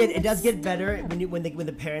 it does get better when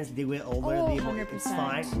the parents they get older. Oh, It's 100%.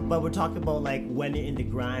 fine. But we're talking about like when they're in the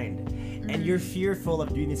grind, and you're fearful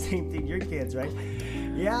of doing the same thing to your kids, right?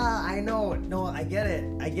 Yeah, I know. No, I get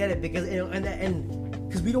it because, you know, and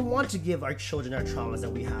because we don't want to give our children our traumas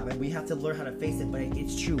that we have, and we have to learn how to face it. But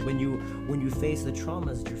it's true, when you face the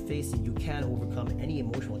traumas you're facing, you can overcome any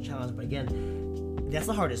emotional challenge. But again, that's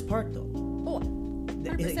the hardest part, though. Oh,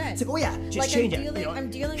 100%. It's like, oh yeah, just like change I'm it. dealing, You know? I'm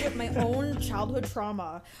dealing with my own childhood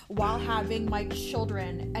trauma while having my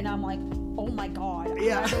children, and I'm like, oh my God,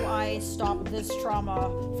 Yeah. how do I stop this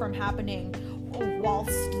trauma from happening?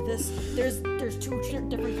 Whilst there's two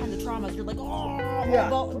different kinds of traumas. You're like, oh, Yeah.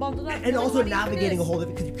 And also navigating a whole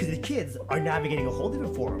different, because the kids are navigating a whole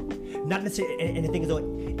different form. Not necessarily, and the thing is, though,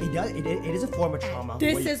 it is a form of trauma.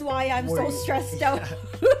 This is why I'm so stressed out.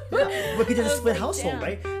 Yeah, because it's a split household, damn.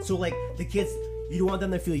 right? So like the kids, you don't want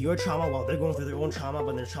them to feel your trauma while they're going through their own trauma,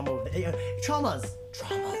 but there's traumas,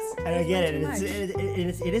 and I get it. And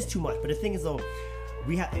it is too much. But the thing is, though,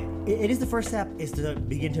 it is the first step is to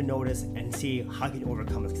begin to notice and see how you can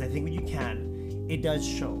overcome it, because I think when you can, it does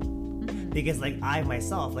show. Because like I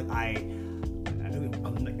myself, like I'm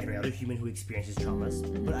like every other human who experiences traumas,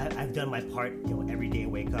 but I've done my part, you know, every day I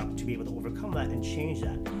wake up to be able to overcome that and change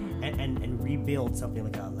that, and rebuild something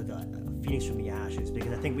like a phoenix from the ashes.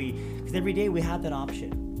 Because I think because every day we have that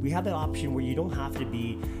option. We have that option where you don't have to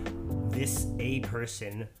be this A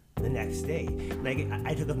person the next day. Like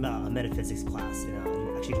I took a metaphysics class,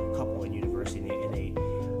 actually a couple in university, and they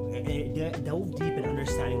delved deep in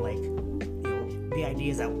understanding, like, you know, the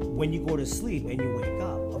idea is that when you go to sleep and you wake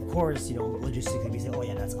up, of course, you know, logistically we say, oh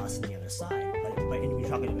yeah, that's us on the other side. But when you're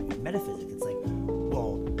talking about metaphysics, it's like,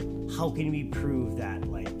 well, how can we prove that,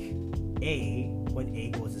 like, A, when A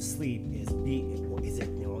goes to sleep, is B? Is it,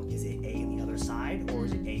 you know, is it A on the other side, or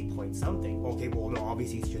is it A point something? Okay, well, no,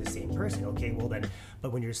 obviously it's you're the same person. Okay, well then,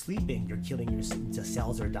 but when you're sleeping, you're killing the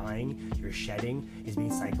cells are dying, your shedding is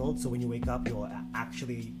being cycled. So when you wake up, you're a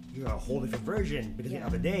whole different version because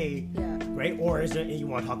of the day, right? Or is there? You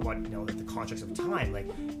want to talk about, you know, the constructs of time? Like,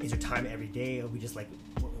 is there time every day? Or we just like?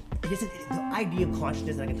 I guess the idea of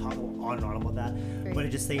consciousness, and I can talk on and on about that, but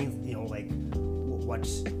it's just saying, you know, like,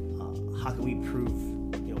 how can we prove,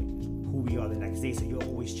 you know, who we are the next day? So you're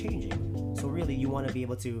always changing. So really, you want to be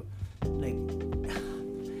able to, like,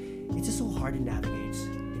 it's just so hard to navigate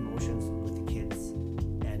emotions with the kids,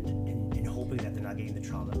 and hoping that they're not getting the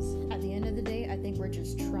traumas. At the end of the day, I think we're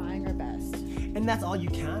just trying our best. And that's all you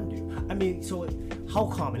can do. I mean, so how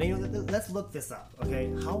common? You know, let's look this up, okay?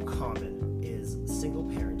 How common is single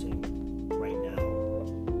parenting right now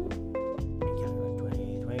in Canada?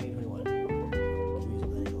 2021.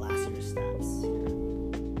 Use last year's stats here.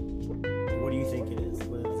 What do you think it is?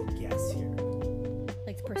 What is a guess here?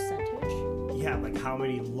 Like percentage? Yeah, like how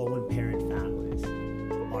many lone parent families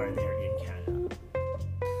are there in Canada?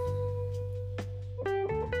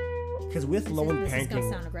 Because with lone parenting, this is gonna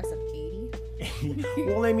sound aggressive. 80.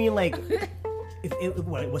 Well, I mean, like,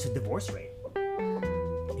 what's the divorce rate?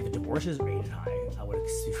 If a divorce is rated high, I would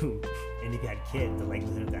assume, and if you had kids, the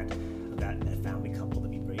likelihood of that family couple to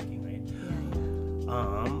be breaking, right?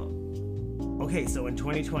 Yeah. Okay, so in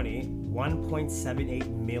 2020, 1.78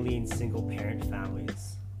 million single parent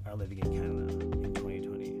families are living in Canada in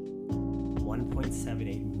 2020.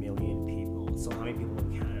 1.78 million people. So how many people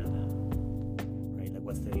in Canada then? Right? Like,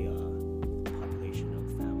 what's the population of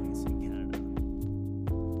families in Canada?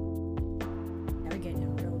 Now we're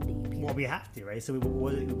getting real deep here. Well, we have to, right? So it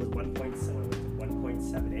was 1.78. I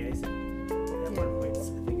said. Yeah, 1. I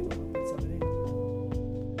think it was 1.78.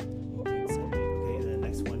 1.78. Okay, the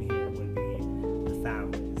next one here would be the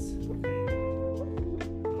families. Okay.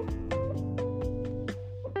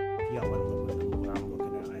 If y'all want to look at what I'm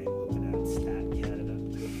looking at, I am looking at Stat Canada.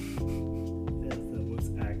 That's the most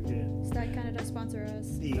active. Stat Canada, sponsor us.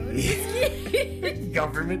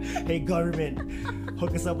 Government. Hey, government.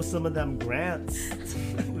 Hook us up with some of them grants.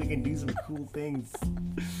 We can do some cool things.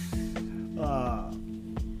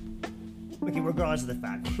 Okay, regardless of the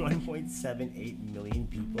fact, 1.78 million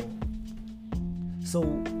people. So,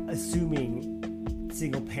 assuming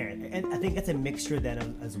single parent, and I think that's a mixture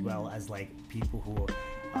then as well as, like, people who,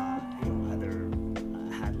 you know, either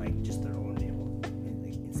had, like, just their own, you know,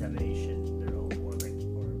 like, insemination, their own, or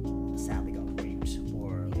sadly got raped,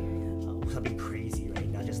 or something crazy, right?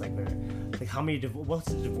 Not just like how many what's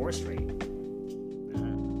the divorce rate?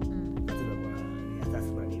 That's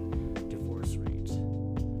what I mean, divorce rate.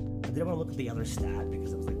 I didn't want to look at the other stat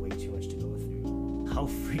because it was like way too much to go through. How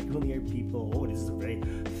frequently are people? Oh, this is a very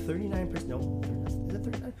 39%. No, is it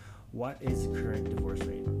 39? What is the current divorce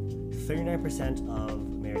rate? 39%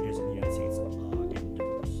 of marriages in the United States end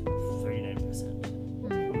divorce. 39%.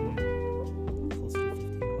 Close to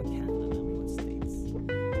 50. What Canada? How many states?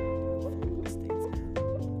 What states?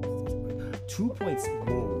 2 points.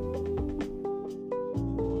 Whoa.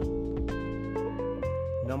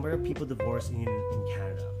 Number of people divorced in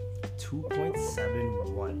Canada.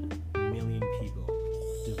 2.71 million people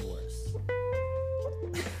divorced.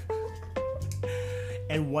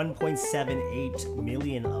 And 1.78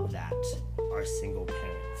 million of that are single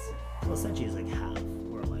parents. Well, essentially it's like half,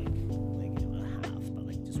 or like you know, not half, but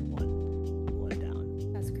like just one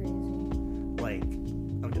down. That's crazy. Like,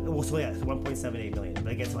 well, so yeah, 1.78 million. But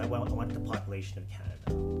I guess I want the population of Canada.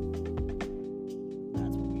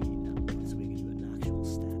 That's what we need now, so we can do an actual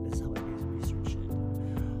stat. This is how I do research it.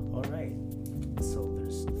 All right. So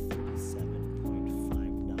there's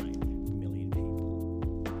 37.59 million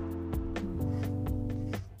people.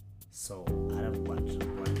 So out of what?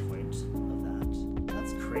 1 point of that.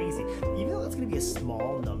 That's crazy. Even though that's going to be a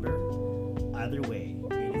small number, either way,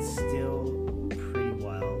 it is still pretty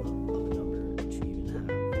wild of a number to even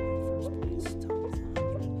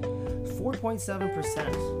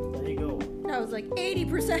 4.7%. There you go. I was like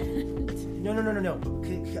 80%. No.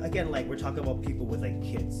 Again, like we're talking about people with like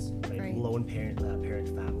kids, right? Lone parent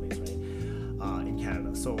families, right? In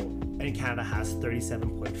Canada. So, and Canada has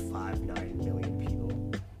 37.59 million people.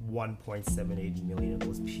 1.78 million of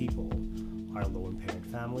those people are lone parent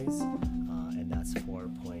families, and that's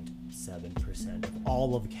 4.7% of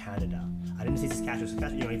all of Canada. I didn't say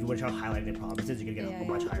Saskatchewan. You know, if you want to try to highlight the provinces, you're gonna get a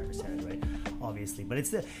much higher percentage, right? Obviously, but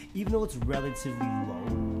it's even though it's relatively low,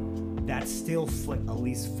 that's still like at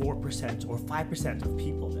least 4% or 5% of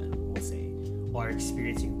people that we'll say are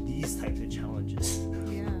experiencing these types of challenges.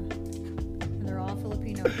 Yeah, and they're all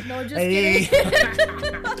Filipino. No, just kidding.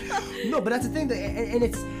 No, but that's the thing,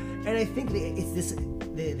 and I think it's this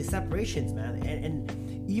the separations, man, and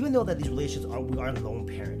even though that these relationships we are lone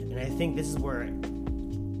parent, and I think this is where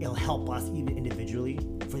it'll help us even individually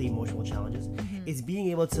for the emotional challenges, is being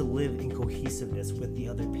able to live in cohesiveness with the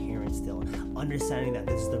other parent still, understanding that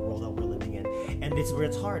this is the world that we're living in, and this is where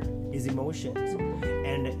it's hard, is emotions,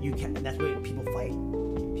 and that's where people fight,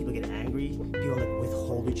 people get angry, people like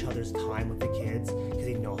withhold each other's time with the kids because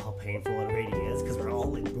they know how painful it already is, because we're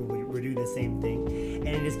all like we're doing the same thing, and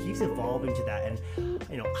it just keeps evolving to that. And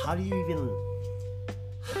you know, how do you even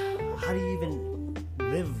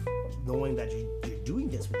live knowing that you're doing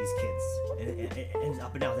this with these kids, and it's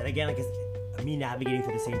up and down. And again, I guess me navigating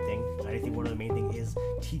through the same thing, and I think one of the main things is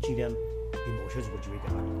teaching them emotions, which we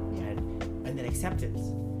got, and then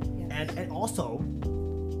acceptance, and also,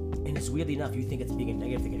 and it's weirdly enough, you think it's being a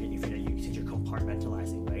negative thing since you're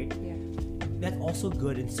compartmentalizing, right? Yeah. That's also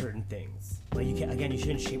good in certain things. Like you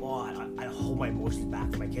shouldn't shame. I hold my emotions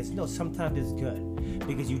back for my kids. No, sometimes it's good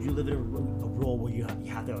because you do live in a role where you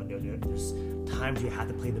have to. There's times you have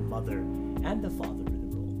to play the mother and the father in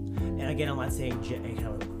the role. And again, I'm not saying any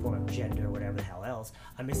kind of form of gender or whatever the hell else.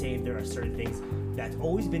 I'm just saying there are certain things that's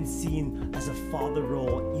always been seen as a father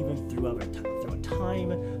role, even throughout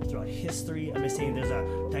time, throughout history. I'm just saying there's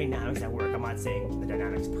a dynamics at work. I'm not saying the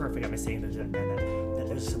dynamics perfect. I'm just saying that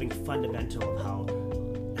there's something fundamental of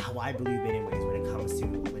how I believe in anyways when it comes to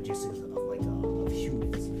logistics of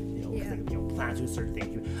humans. You know, like, plants do certain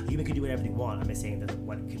things. A human can do whatever they want. I'm just saying that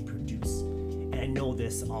what it can produce. And I know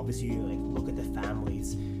this. Obviously, like look at the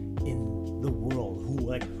families in the world who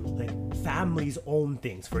like families own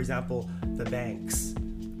things. For example, the banks.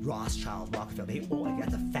 Rothschild, Rockefeller, they own,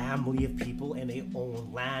 that's a family of people, and they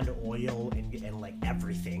own land, oil, and like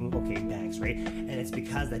everything, okay, banks, right? And it's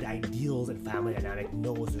because that ideals and family dynamic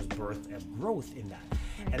knows there's birth and growth in that.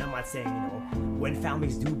 And I'm not saying, when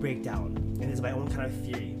families do break down, and this is my own kind of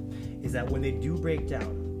theory, is that when they do break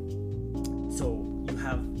down, so you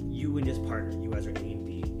have you and this partner, you guys are A and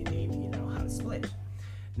B, and A and B now have a split.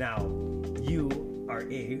 Now, you are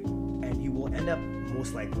A, and you will end up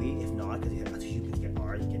most likely, if not, because that's who humans get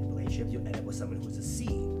are, you get in a relationship, you'll end up with someone who's a C,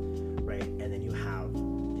 right? And then you have,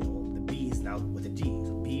 the B's now with a D,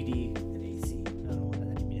 so BD and AC. I don't know why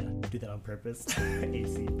I didn't mean to do that on purpose.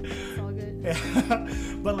 AC. It's all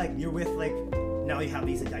good. But like you're with now you have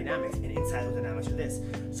these dynamics, and inside those dynamics are this.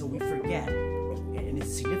 So we forget, and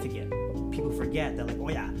it's significant. People forget that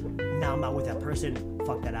now I'm not with that person.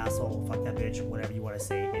 Fuck that asshole, fuck that bitch, whatever you want to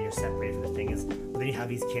say, and you're separated from the thing is, but then you have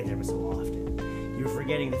these kids every so often. You're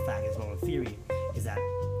forgetting the fact, as my own theory, is that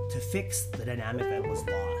to fix the dynamic that was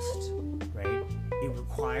lost, right, it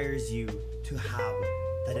requires you to have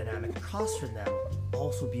the dynamic across from them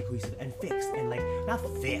also be cohesive and fixed, and not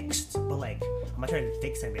fixed, but I'm not trying to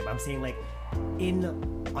fix anything, but I'm saying in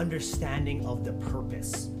understanding of the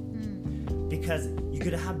purpose. Because you're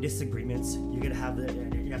gonna have disagreements, you're not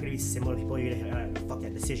gonna be similar people, you're gonna fuck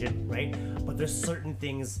that decision, right? But there's certain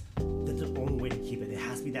things that's the only way to keep it. It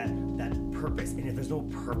has to be that purpose, and if there's no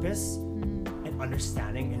purpose and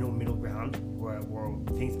understanding and no middle ground where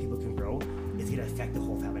things people can grow, it's gonna affect the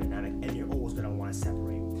whole family dynamic, and you're always gonna want to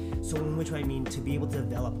separate. So in which I mean, to be able to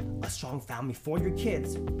develop a strong family for your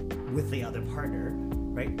kids with the other partner,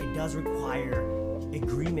 right? It does require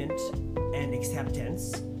agreement and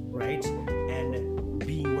acceptance, right? And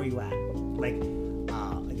being where you at.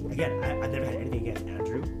 Again, I've never had anything against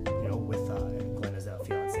Andrew, with Glenda's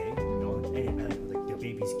fiance, and their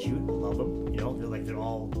baby's cute, I love them, they're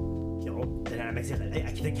all, that makes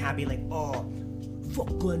sense. They can't be fuck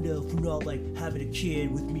Glenda for not having a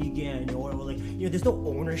kid with me again, or there's no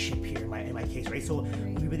ownership here in my case, right? So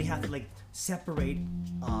we really have to separate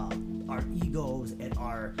our egos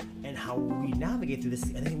and how we navigate through this.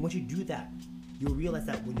 And then once you do that, you'll realize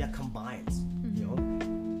that when that combines,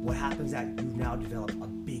 what happens is that you've now developed a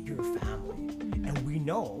bigger family. And we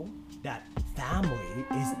know that family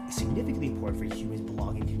is significantly important for humans'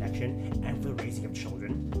 belonging, connection, and for the raising of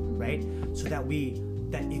children, right? So that we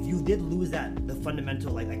that if you did lose the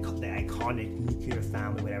fundamental, like the iconic nuclear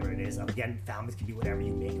family, whatever it is, again, families can be whatever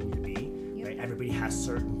you make them to be. Right? Everybody has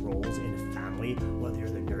certain roles in a family, whether you're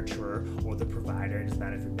the nurturer or the provider. It doesn't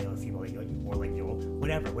matter if you're male or female,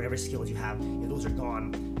 or whatever skills you have. If those are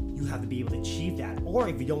gone, you have to be able to achieve that. Or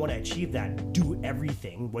if you don't want to achieve that, do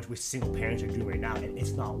everything, what single parents are doing right now, and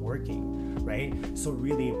it's not working, right? So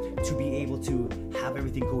really, to be able to have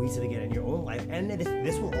everything cohesive again in your own life, and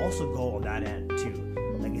this will also go on that end too.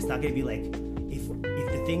 Like, it's not going to be like, if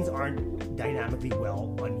the things aren't dynamically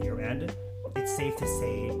well on your end, it's safe to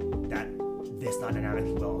say that it's not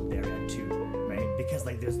dynamically well on their end too, right? Because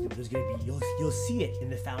like there's going to be, you'll see it in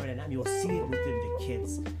the family dynamic, you'll see it within the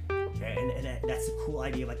kids. Okay? And that's the cool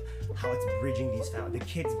idea of like how it's bridging these families. The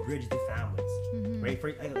kids bridge the families, right?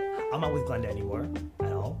 I'm not with Glenda anymore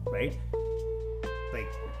at all, right?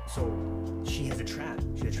 Like, so she has a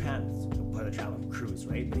trans part of the trans cruise,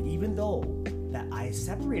 right? But even though that I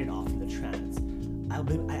separated off from the trans, I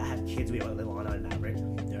have kids. We live on and that, right?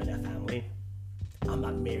 They're in that family. I'm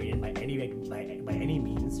not married by any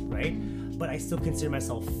means, right? But I still consider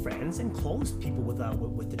myself friends and close people with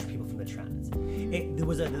the people from the trans. There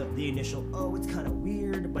was the initial, oh, it's kind of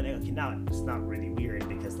weird, but okay, now it's not really weird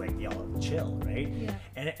because like y'all chill, right? Yeah.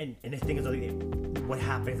 And the thing is, like, what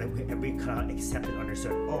happens? Like, we kind of accepted,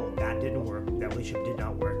 understood. Oh, that didn't work. That relationship did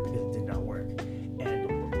not work because it did not work,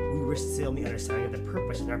 and we were still in the understanding of the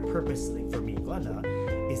purpose. And our purpose, like, for me and Glenda,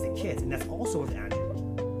 is the kids, and that's also with Andrew.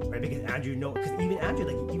 Right, because Andrew even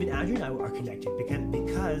Andrew and I are connected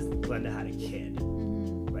because Glenda had a kid,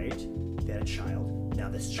 right? They had a child. Now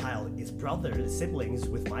this child is siblings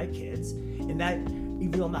with my kids, and that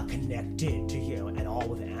even though I'm not connected to at all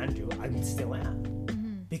with Andrew, I still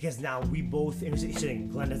am. Because now we both, interesting,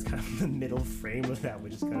 Glenda's kind of in the middle frame with that,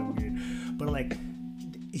 which is kind of weird. But like,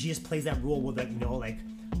 she just plays that role with like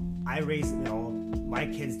I raise my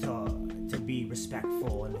kids to be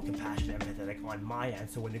respectful and compassionate and empathetic on my end,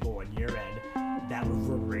 so when they go on your end, that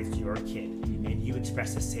reverberates to your kid, and you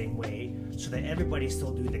express the same way, so that everybody's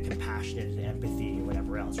still doing the compassionate and empathy and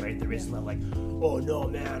whatever else, right? There isn't like, oh no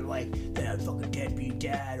man, like that fucking deadbeat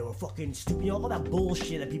dad or fucking stupid, all that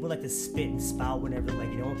bullshit that people like to spit and spout whenever, like,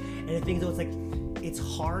 and the thing is, it's like, it's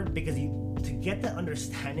hard because to get that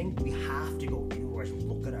understanding, we have to go inwards and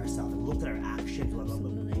look at ourselves and look at our actions.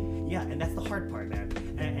 Yeah, and that's the hard part, man.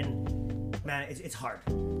 And man, it's hard,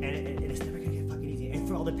 and it's never gonna get fucking easy. And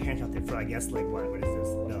for all the parents out there, for I guess like what is this?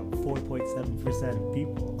 4.7% of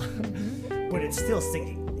people, but it's still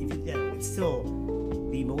singing. It's still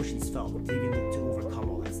the emotions felt, even to overcome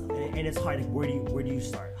all that stuff. And it's hard. Like, where do you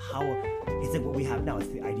start? How? It's like what we have now. It's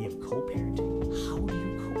the idea of co-parenting. How do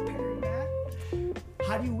you co-parent, man?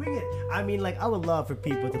 How do you wing it? I mean, like, I would love for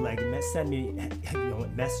people to like send me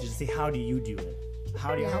messages and say, how do you do it?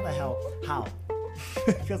 How the hell?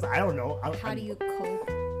 Because I don't know. How do you cope?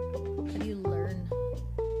 How do you learn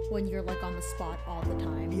when you're like on the spot all the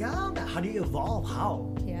time? Yeah, how do you evolve?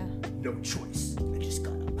 How? Yeah. No choice. I just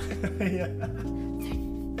got up. Yeah.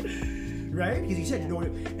 Right? Because you said no,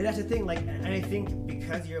 and that's the thing. Like, and I think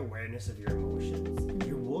because your awareness of your emotions,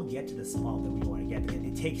 you will get to the spot that we want to get. Because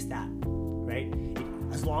it takes that, right?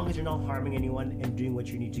 As long as you're not harming anyone and doing what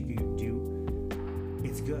you need to do,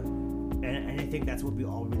 it's good. And I think that's what we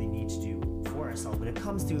all really need to do for ourselves. When it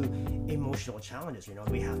comes to emotional challenges,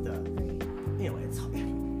 we have to, it's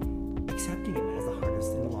accepting it as the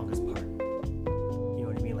hardest and the longest part. You know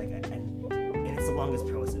what I mean? Like, and it's the longest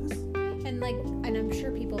process. And I'm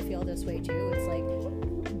sure people feel this way too. It's like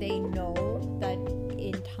they know that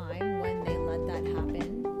in time when they let that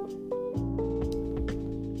happen,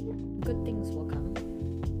 good things will come.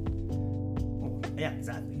 Yeah,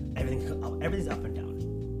 exactly. Everything's up and down.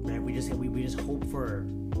 Right? We just hope for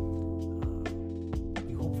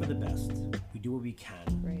the best. We do what we can.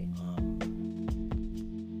 Right.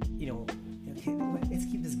 Okay, let's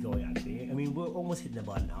keep this going. Actually, I mean, we're almost hitting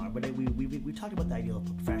about an hour, but we talked about the idea of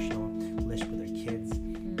professional relationship with our kids,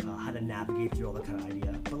 how to navigate through all that kind of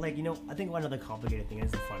idea. But I think one other complicated thing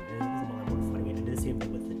is the fun. It is more funny. And I did the same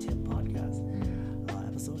thing with the Tim podcast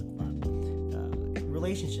episode. But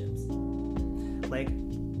relationships, like.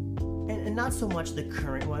 And not so much the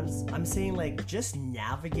current ones. I'm saying like just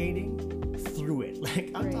navigating through it.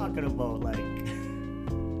 Like I'm talking about like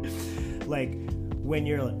when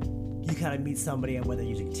you kind of meet somebody, and whether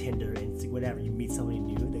using Tinder, Instagram, whatever, you meet somebody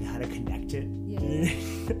new, like how to connect it. Yeah.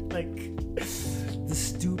 Like the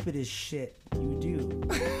stupidest shit you do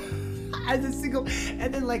as a single,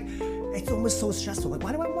 and then like it's almost so stressful. Like,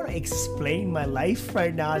 why do I want to explain my life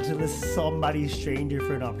right now to somebody stranger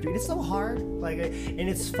for an opportunity? It's so hard. Like, and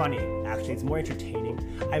it's funny. Actually, it's more entertaining.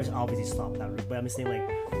 I was obviously stopped that route, but I'm saying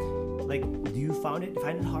like, do you find it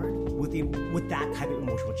hard with that type of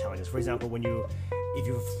emotional challenges? For example, if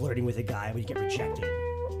you're flirting with a guy but you get rejected,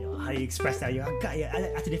 you know, how do you express that?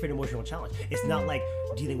 That's a different emotional challenge. It's not like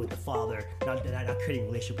dealing with the father, not creating a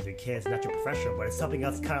relationship with your kids, not your professional, but it's something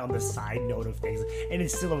else kind of on the side note of things, and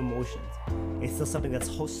it's still emotions. It's still something that's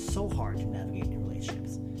so hard to navigate in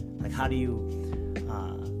relationships. Like, how do you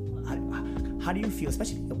feel,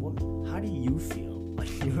 especially a woman? How do you feel like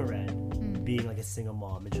you're being like a single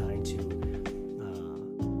mom and trying to,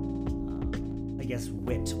 I guess,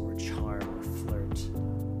 wit or charm or flirt?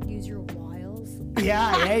 Use your wiles.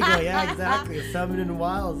 Yeah, there you go. Yeah, exactly. Feminine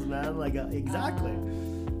wiles, man. Like, exactly.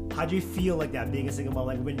 How do you feel like that, being a single mom?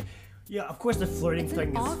 Like, when, yeah, of course, the flirting It's thing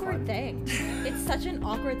an is awkward fun. thing. It's such an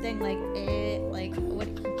awkward thing. Like, what?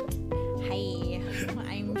 Hi,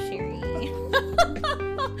 I'm Sherry.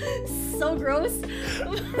 So gross.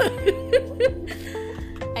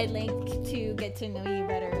 I'd like to get to know you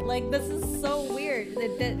better. Like, this is so weird.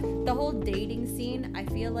 The whole dating scene, I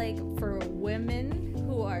feel like for women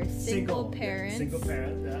who are single parents,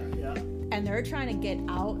 yeah. and they're trying to get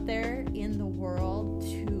out there in the world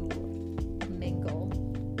to mingle,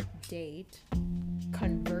 date,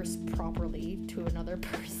 converse properly to another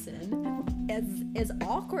person is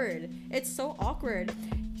awkward. It's so awkward.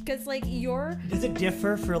 Because, like, Does it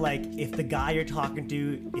differ for, like, if the guy you're talking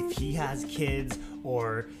to, if he has kids,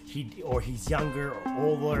 or he's younger or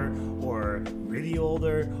older or really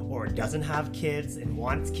older or doesn't have kids and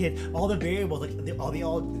wants kids? All the variables, like, are they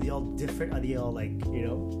all different? Are they all, like, you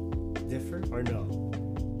know, different or no?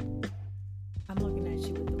 I'm looking at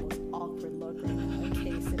you with the most awkward look right now, in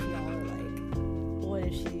case if y'all are like, what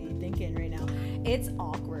is she thinking right now? It's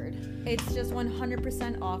awkward. It's just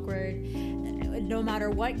 100% awkward. No matter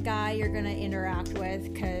what guy you're gonna interact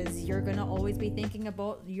with, because you're gonna always be thinking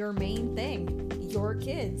about your main thing, your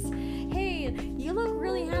kids. Hey, you look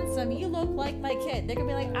really handsome. You look like my kid. They're gonna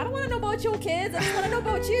be like, I don't want to know about your kids. I just want to know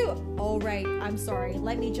about you. Oh, right. I'm sorry.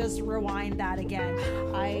 Let me just rewind that again.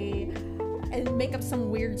 And make up some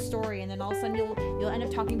weird story, and then all of a sudden you'll end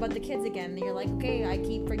up talking about the kids again. And you're like, okay, I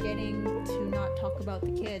keep forgetting to not talk about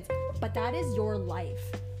the kids, but that is your life.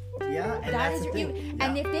 Yeah, and That that's is the you. thing.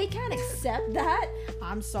 And Yeah. if they can't accept that,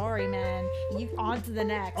 I'm sorry, man. You on to the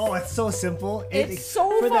next. Oh, it's so simple. It's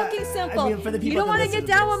so for the- fucking simple. I mean, for the people You don't that want to listen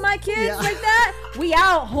get down this. with my kids Yeah. like that? We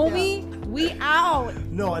out, homie. We out.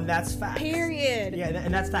 No, and that's fact. Period. Yeah,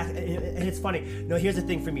 and that's fact. And it's funny. No, here's the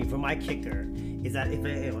thing for me. For my kicker is that if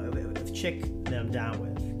chick that I'm down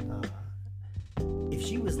with, if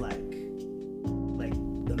she was like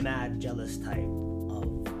the mad jealous type of,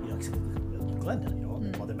 you know, Glenda, you know,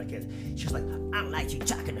 the mother of my kids, she's like, I don't like you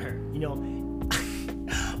talking to her, you know.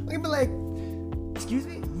 I'm gonna be like, excuse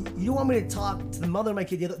me, you don't want me to talk to the mother of my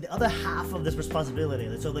kid, the other half of this responsibility.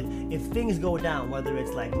 So, like, if things go down, whether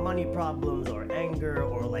it's like money problems or anger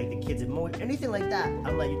or like the kids' emotion, anything like that,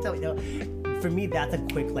 I'm like, you tell me, you know, for me, that's a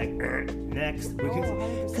quick like next,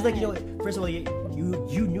 because like, you know, first of all, you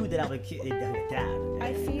knew that I was a kid, a dad.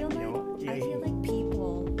 I feel like Yeah, I feel like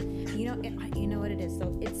people, you know what it is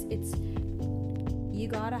though. It's you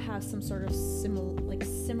gotta have some sort of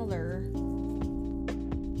similar.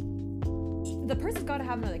 The person's gotta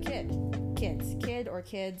have another kid or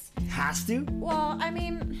kids. Has to. Well, I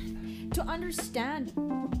mean, to understand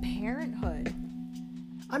parenthood.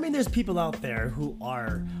 I mean, there's people out there who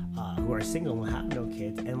are single and have no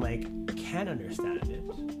kids and like can't understand it.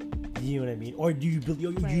 You know what I mean? Or do you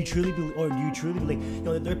believe? Do you truly believe? Or do you truly believe? You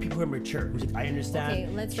know, there are people who are mature who's like, I understand. Okay,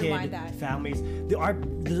 let's rewind that. Families.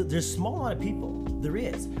 There's a small amount of people. There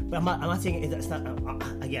is, but I'm not saying it's not.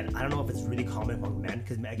 Again, I don't know if it's really common among men,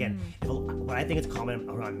 because again, what I think is common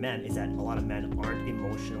around men is that a lot of men aren't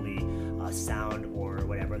emotionally sound or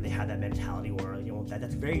whatever. They have that mentality where, you know,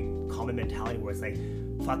 that's a very common mentality where it's like,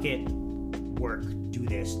 fuck it, work, do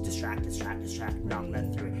this, distract, not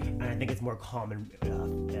let through it. And I think it's more commonly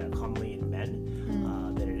in men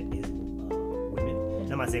than it is women.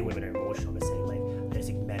 And I'm not saying women are emotional. I'm just saying, like, I just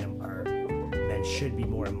think men should be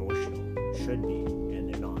more emotional, should be,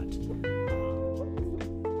 and they're not.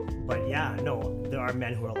 But yeah, no, there are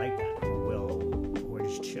men who are like that, who are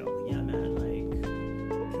just chill. Yeah, man, like,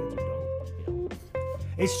 kids are dope, you know.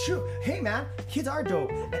 It's true. Hey, man, kids are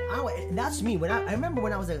dope, and that's me. When I remember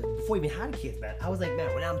when I was before I even had kids, man, I was like,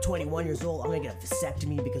 man, when I'm 21 years old, I'm gonna get a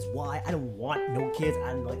vasectomy, because why? I don't want no kids.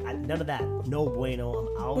 I'm like, none of that. No bueno.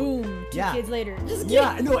 I'm out. Boom. 2 kids later. Just kidding.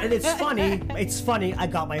 Yeah, no, and it's funny. It's funny. I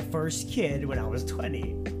got my first kid when I was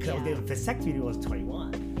 20, because I was getting a vasectomy when I was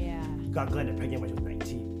 21. Yeah. Got Glenda pregnant when she was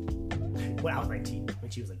 19. Well, I was 19 when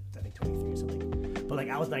she was like, I think 23 or something. But like,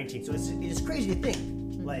 I was 19, so it's crazy to think.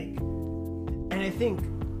 Like, and I think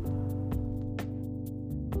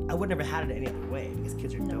I would never had it any other way because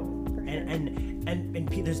kids are dope. for sure. And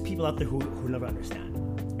there's people out there who never understand.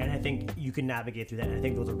 And I think you can navigate through that. And I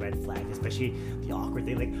think those are red flags, especially the awkward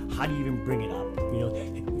thing. Like, how do you even bring it up? You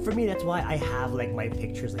know, for me, that's why I have like my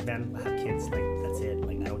pictures. Like, man, I have kids. Like, that's it.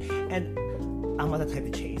 Like, I don't. And I'm not the type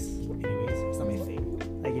to chase. Anyways, it's not my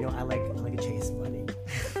thing. Like, you know, I like to chase money.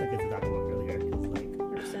 Like I talked about earlier. It's like,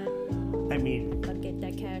 100%. I mean, Gotta get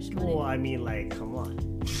that cash money. well, I mean, like, come on.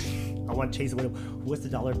 I want to chase it. What's the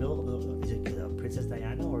dollar bill? Is it Princess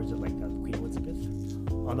Diana or is it like Queen Elizabeth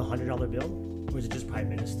on the $100 bill? Or is it just prime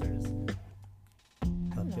ministers?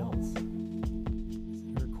 Bills.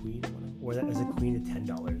 Is there a queen? Or is it queen at $10?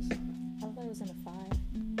 I thought it was in a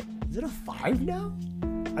 5. Is it a 5 now?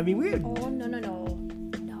 I mean, weird. Oh,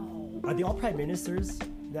 no. Are they all prime ministers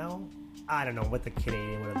now? I don't know what the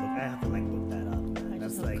Canadian would have looked. I have to like look that up.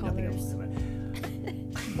 That's just like know nothing colors. else.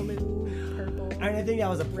 Blue, purple. I think that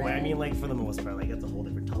was a point. I Red. mean, like for the most part, like that's a whole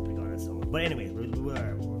different topic on its own. But anyways, we're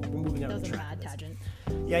moving on. That was the a track mad of this.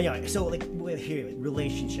 tangent. Yeah. So like here,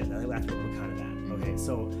 relationship. That's where we're kind of at. Okay,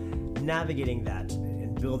 so navigating that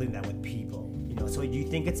and building that with people. You know, so do you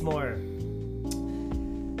think it's more?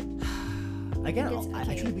 Again, I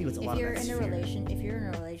truly believe it's a lot of that If you're in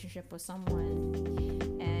a relationship with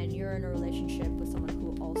someone, and you're in a relationship with someone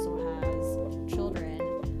who also has children,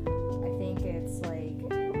 I think it's like,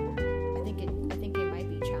 I think it might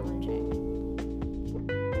be challenging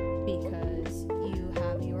because you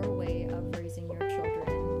have your way of raising your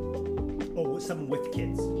children. Oh, someone with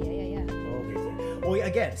kids. Yeah. Well,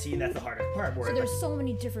 again, see, that's the hardest part. Where So it's there's so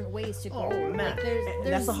many different ways to go. oh man, Like, and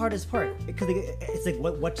that's the hardest part because it's like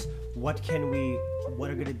what's gonna be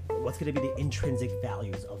the intrinsic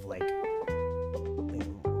values of like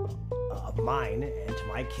of mine and to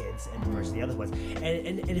my kids and versus the other ones,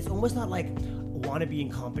 and it's almost not like want to be in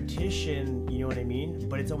competition, you know what I mean?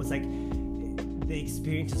 But it's almost like the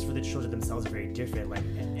experiences for the children themselves are very different, like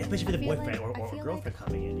especially for the boyfriend or girlfriend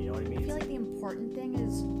coming in, you know what I mean? I feel like the important thing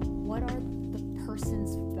is what are the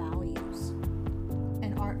person's values,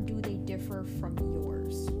 and do they differ from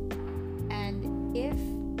yours? And if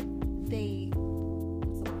they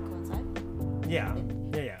coincide, yeah,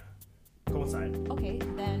 coincide. okay,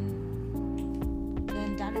 then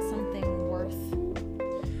that is something worth.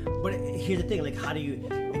 But here's the thing, like how do you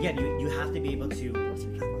have to be able to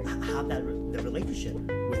have the relationship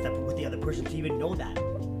with the other person to even know that,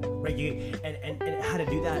 right? And how to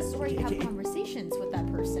do that. This is where you have conversations with that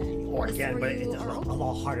person. Or This is again, where but it's a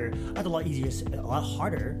lot harder. That's a lot easier.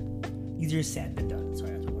 Easier said than done.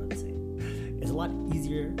 Sorry, that's what I wanted to say. It's a lot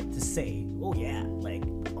easier to say, oh yeah, like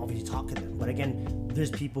obviously talk to them. But again,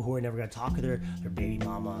 there's people who are never gonna talk to their baby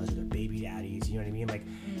mamas or their baby daddies. You know what I mean? Like,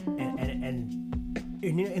 and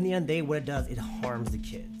in the end, what it does, it harms the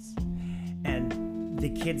kids, and the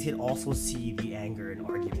kids can also see the anger and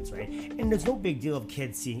arguments, right? And there's no big deal of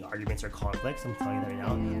kids seeing arguments or conflicts. I'm telling you that right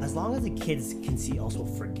now. Yeah. As long as the kids can see also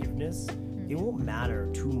forgiveness, it won't matter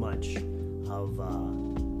too much of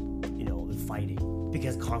fighting,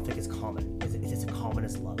 because conflict is common. It's a common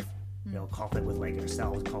as love. You know, conflict with like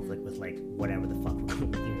ourselves, conflict with like whatever the fuck we're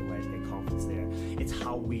going through, right? Like conflict's there. It's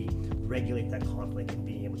how we regulate that conflict and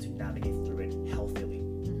being able to navigate through it healthily,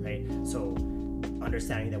 right? So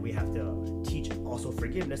understanding that we have to teach also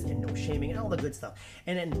forgiveness and no shaming and all the good stuff.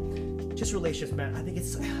 And then just relationships, man. I think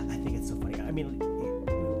it's so funny. I mean,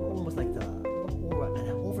 we're almost like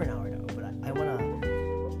over an hour now, but I want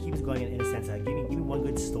to keep us going in a sense. Give me one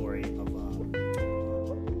good story of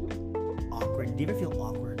awkward. Do you ever feel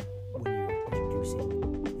awkward when you're introducing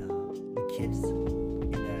the kids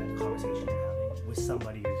in the conversation you're having with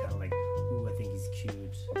somebody you're kind of like, ooh, I think he's cute,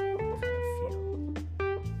 kind of feel?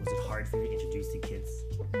 Was it hard for you to introduce the kids?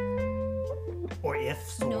 Or if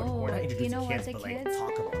so, No, or not introduce you know the what, kids, the but like kids-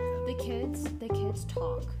 talk about them. The kids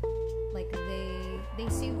talk. Like they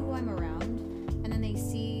see who I'm around, and then they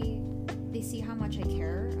see how much I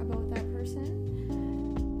care about that person,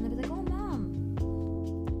 and they'll be like, "Oh, mom,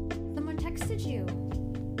 someone texted you,"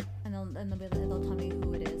 and they'll tell me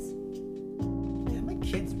who it is. Yeah, my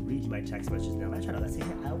kids read my text messages now. I try to say,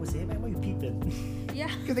 I always say, hey, man, why are you peeping? Yeah.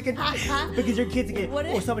 Because your kids can, What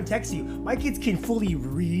or is- someone texts you. My kids can fully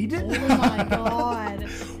read. Oh my god.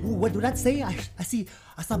 Ooh, what did that say? I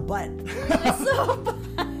saw butt.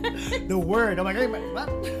 The word. I'm like, hey, man, what?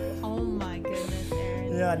 Oh my goodness,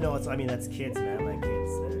 Aaron. Yeah, no, that's kids, man. My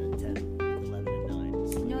kids, they're 10, 11, and 9.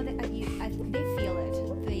 So. No, they feel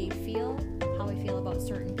it. They feel how I feel about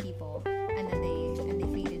certain people, and then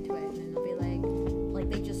they feed into it, and then they'll be like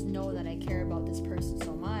they just know that I care about this person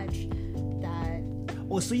so much that.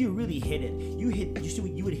 Oh, so you really hit it. You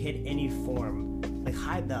would hit any form like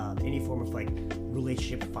hide any form of like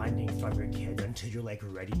relationship finding from your kids until you're like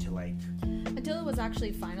ready to like until it was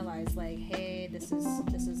actually finalized, like, hey, this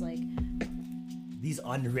is like these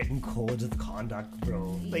unwritten codes of conduct,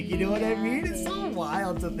 bro. Like, you know what I mean? It's so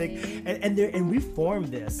wild to think. And we formed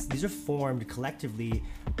this. These are formed collectively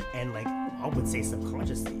and like I would say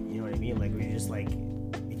subconsciously. You know what I mean? Like we're just like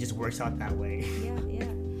it just works out that way. Yeah.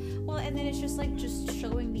 Well, and then it's just like just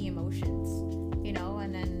showing the emotions, you know,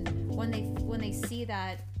 and then when they see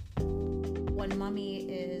that when mommy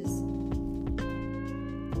is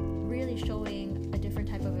really showing a different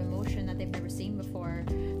type of emotion that they've never seen before,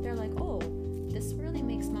 they're like, oh, this really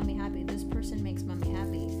makes mommy happy. This person makes mommy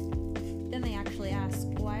happy. Then they actually ask,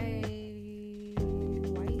 why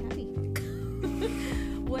are you happy?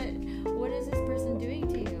 What is this person doing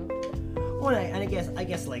to you? Well, and I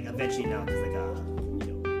guess like eventually now, because like you know,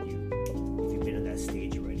 if you've been in that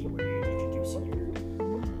stage already where you're introducing your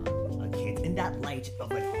kids in that light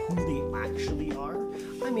of like who they actually are.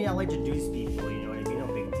 I mean, I like to introduce people, you know what I mean? No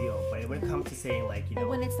big deal. But when it comes to saying like, you know, but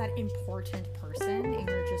when it's that important person, and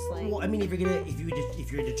you're just like, well, I mean, if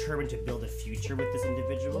you're determined to build a future with this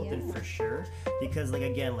individual, then for sure, because like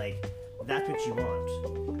again, like that's what you want.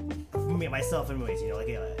 For me, myself, anyways, you know, like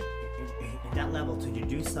in that level, to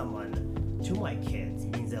introduce someone to my kids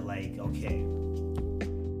means that like, okay,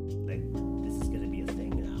 like this is gonna be a thing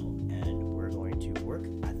now, and we're going to work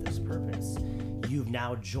at this purpose. You've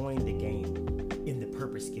now joined the game in the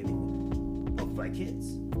purpose giving of my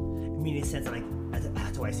kids. I mean, in a sense, like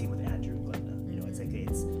that's what I see with Andrew and Glenda. You know, it's like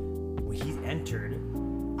when he's entered,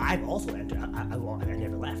 I've also entered. I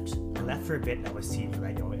never left. I left for a bit. And I was seeing for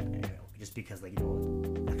that, you know, just because like, you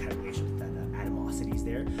know, that kind of relationship, that animosity is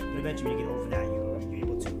there. But eventually, when you get over that, you're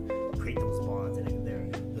able to create those bonds, and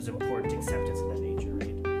there's important acceptance of that nature,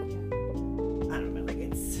 right? I don't know, like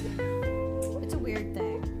it's a weird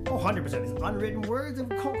thing. 100%. These unwritten words and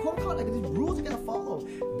like these rules you gotta follow.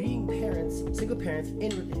 Being parents, single parents,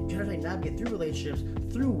 trying to navigate through relationships,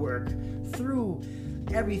 through work, through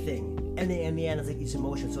everything, and in the end, it's like each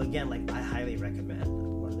emotion. So again, like I highly recommend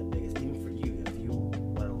one of the biggest things for you if you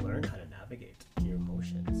want to learn how to navigate your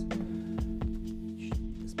emotions. You should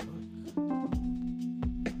read this book.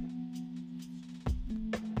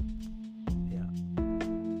 Yeah,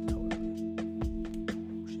 totally.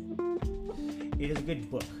 It is a good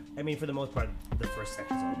book. I mean, for the most part, the first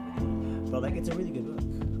section's already, but like it's a really good book.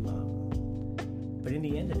 But in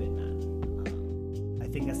the end of it, man, I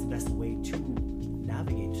think that's the best way to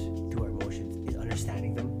navigate through our emotions is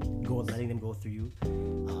understanding them, letting them go through you.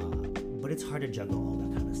 But it's hard to juggle all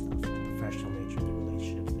that kind of stuff, the professional nature, the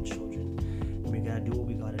relationships, the children, and we gotta do what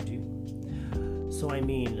we gotta do. So I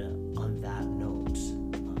mean, on that note,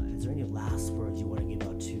 is there any last words you want to give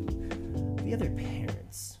out to the other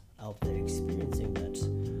parents out there experiencing that?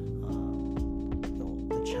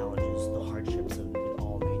 Challenges, the hardships of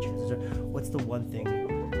all natures. What's the one thing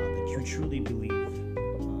that you truly believe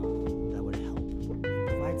that would help?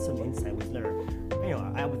 Provide some insight with their, you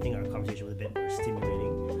know, I would think our conversation was a bit more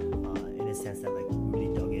stimulating in a sense that like we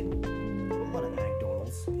really dug in a lot of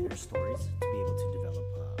anecdotals in our stories to be able to develop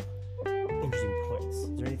interesting points.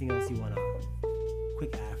 Is there anything else you want to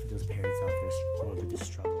quick add for those parents out there going through this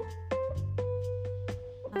struggle?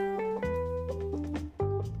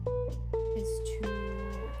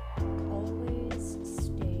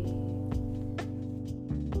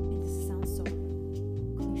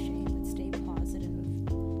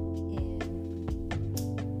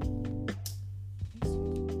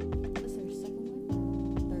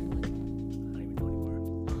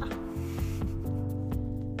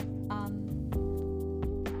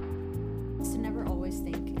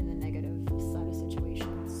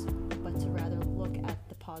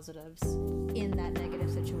 Positives in that negative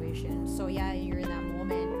situation. So yeah, you're in that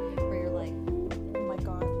moment where you're like, oh my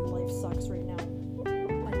god, life sucks right now.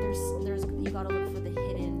 Like there's you gotta look for the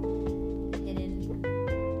hidden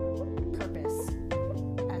purpose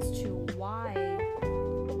as to why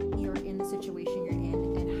you're in the situation you're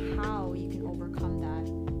in and how you can overcome that.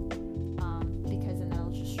 Because then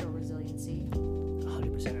that'll just show resiliency.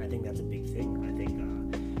 100%. I think that's a big thing. I think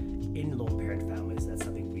in lone parent families, that's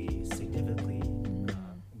something we significantly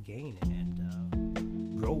gain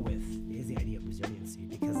and grow with is the idea of resiliency,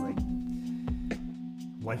 because like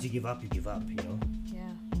once you give up, you know.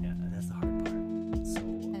 Yeah, and that's the hard part. So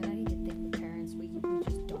and I need to think the parents, we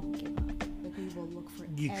just don't give up. Like we will look for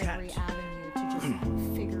every avenue to just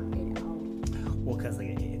figure it out. Well, because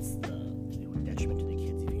like it's the detriment to the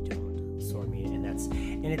kids if you don't. So I mean,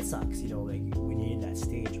 and it sucks, you know, like when you're in that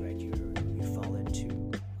stage, right? You fall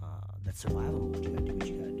into that survival mode. You gotta do what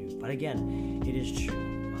you gotta do. But again, it is true.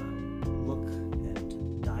 Look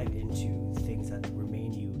and dive into things that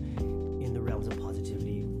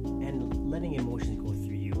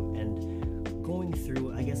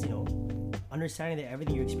is, understanding that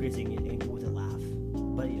everything you're experiencing and go with a laugh,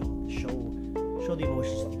 but show the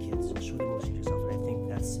emotions to the kids, show the emotions to yourself, and I think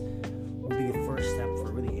that's will be the first step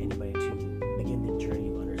for really anybody to begin the journey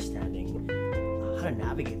of understanding how to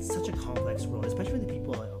navigate such a complex world, especially the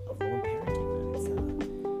people of lone parenting. Man.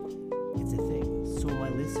 It's a thing. So my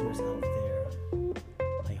listeners out there,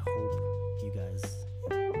 I hope you guys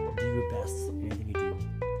do your best in anything you do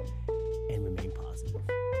and remain positive.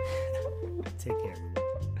 Take care.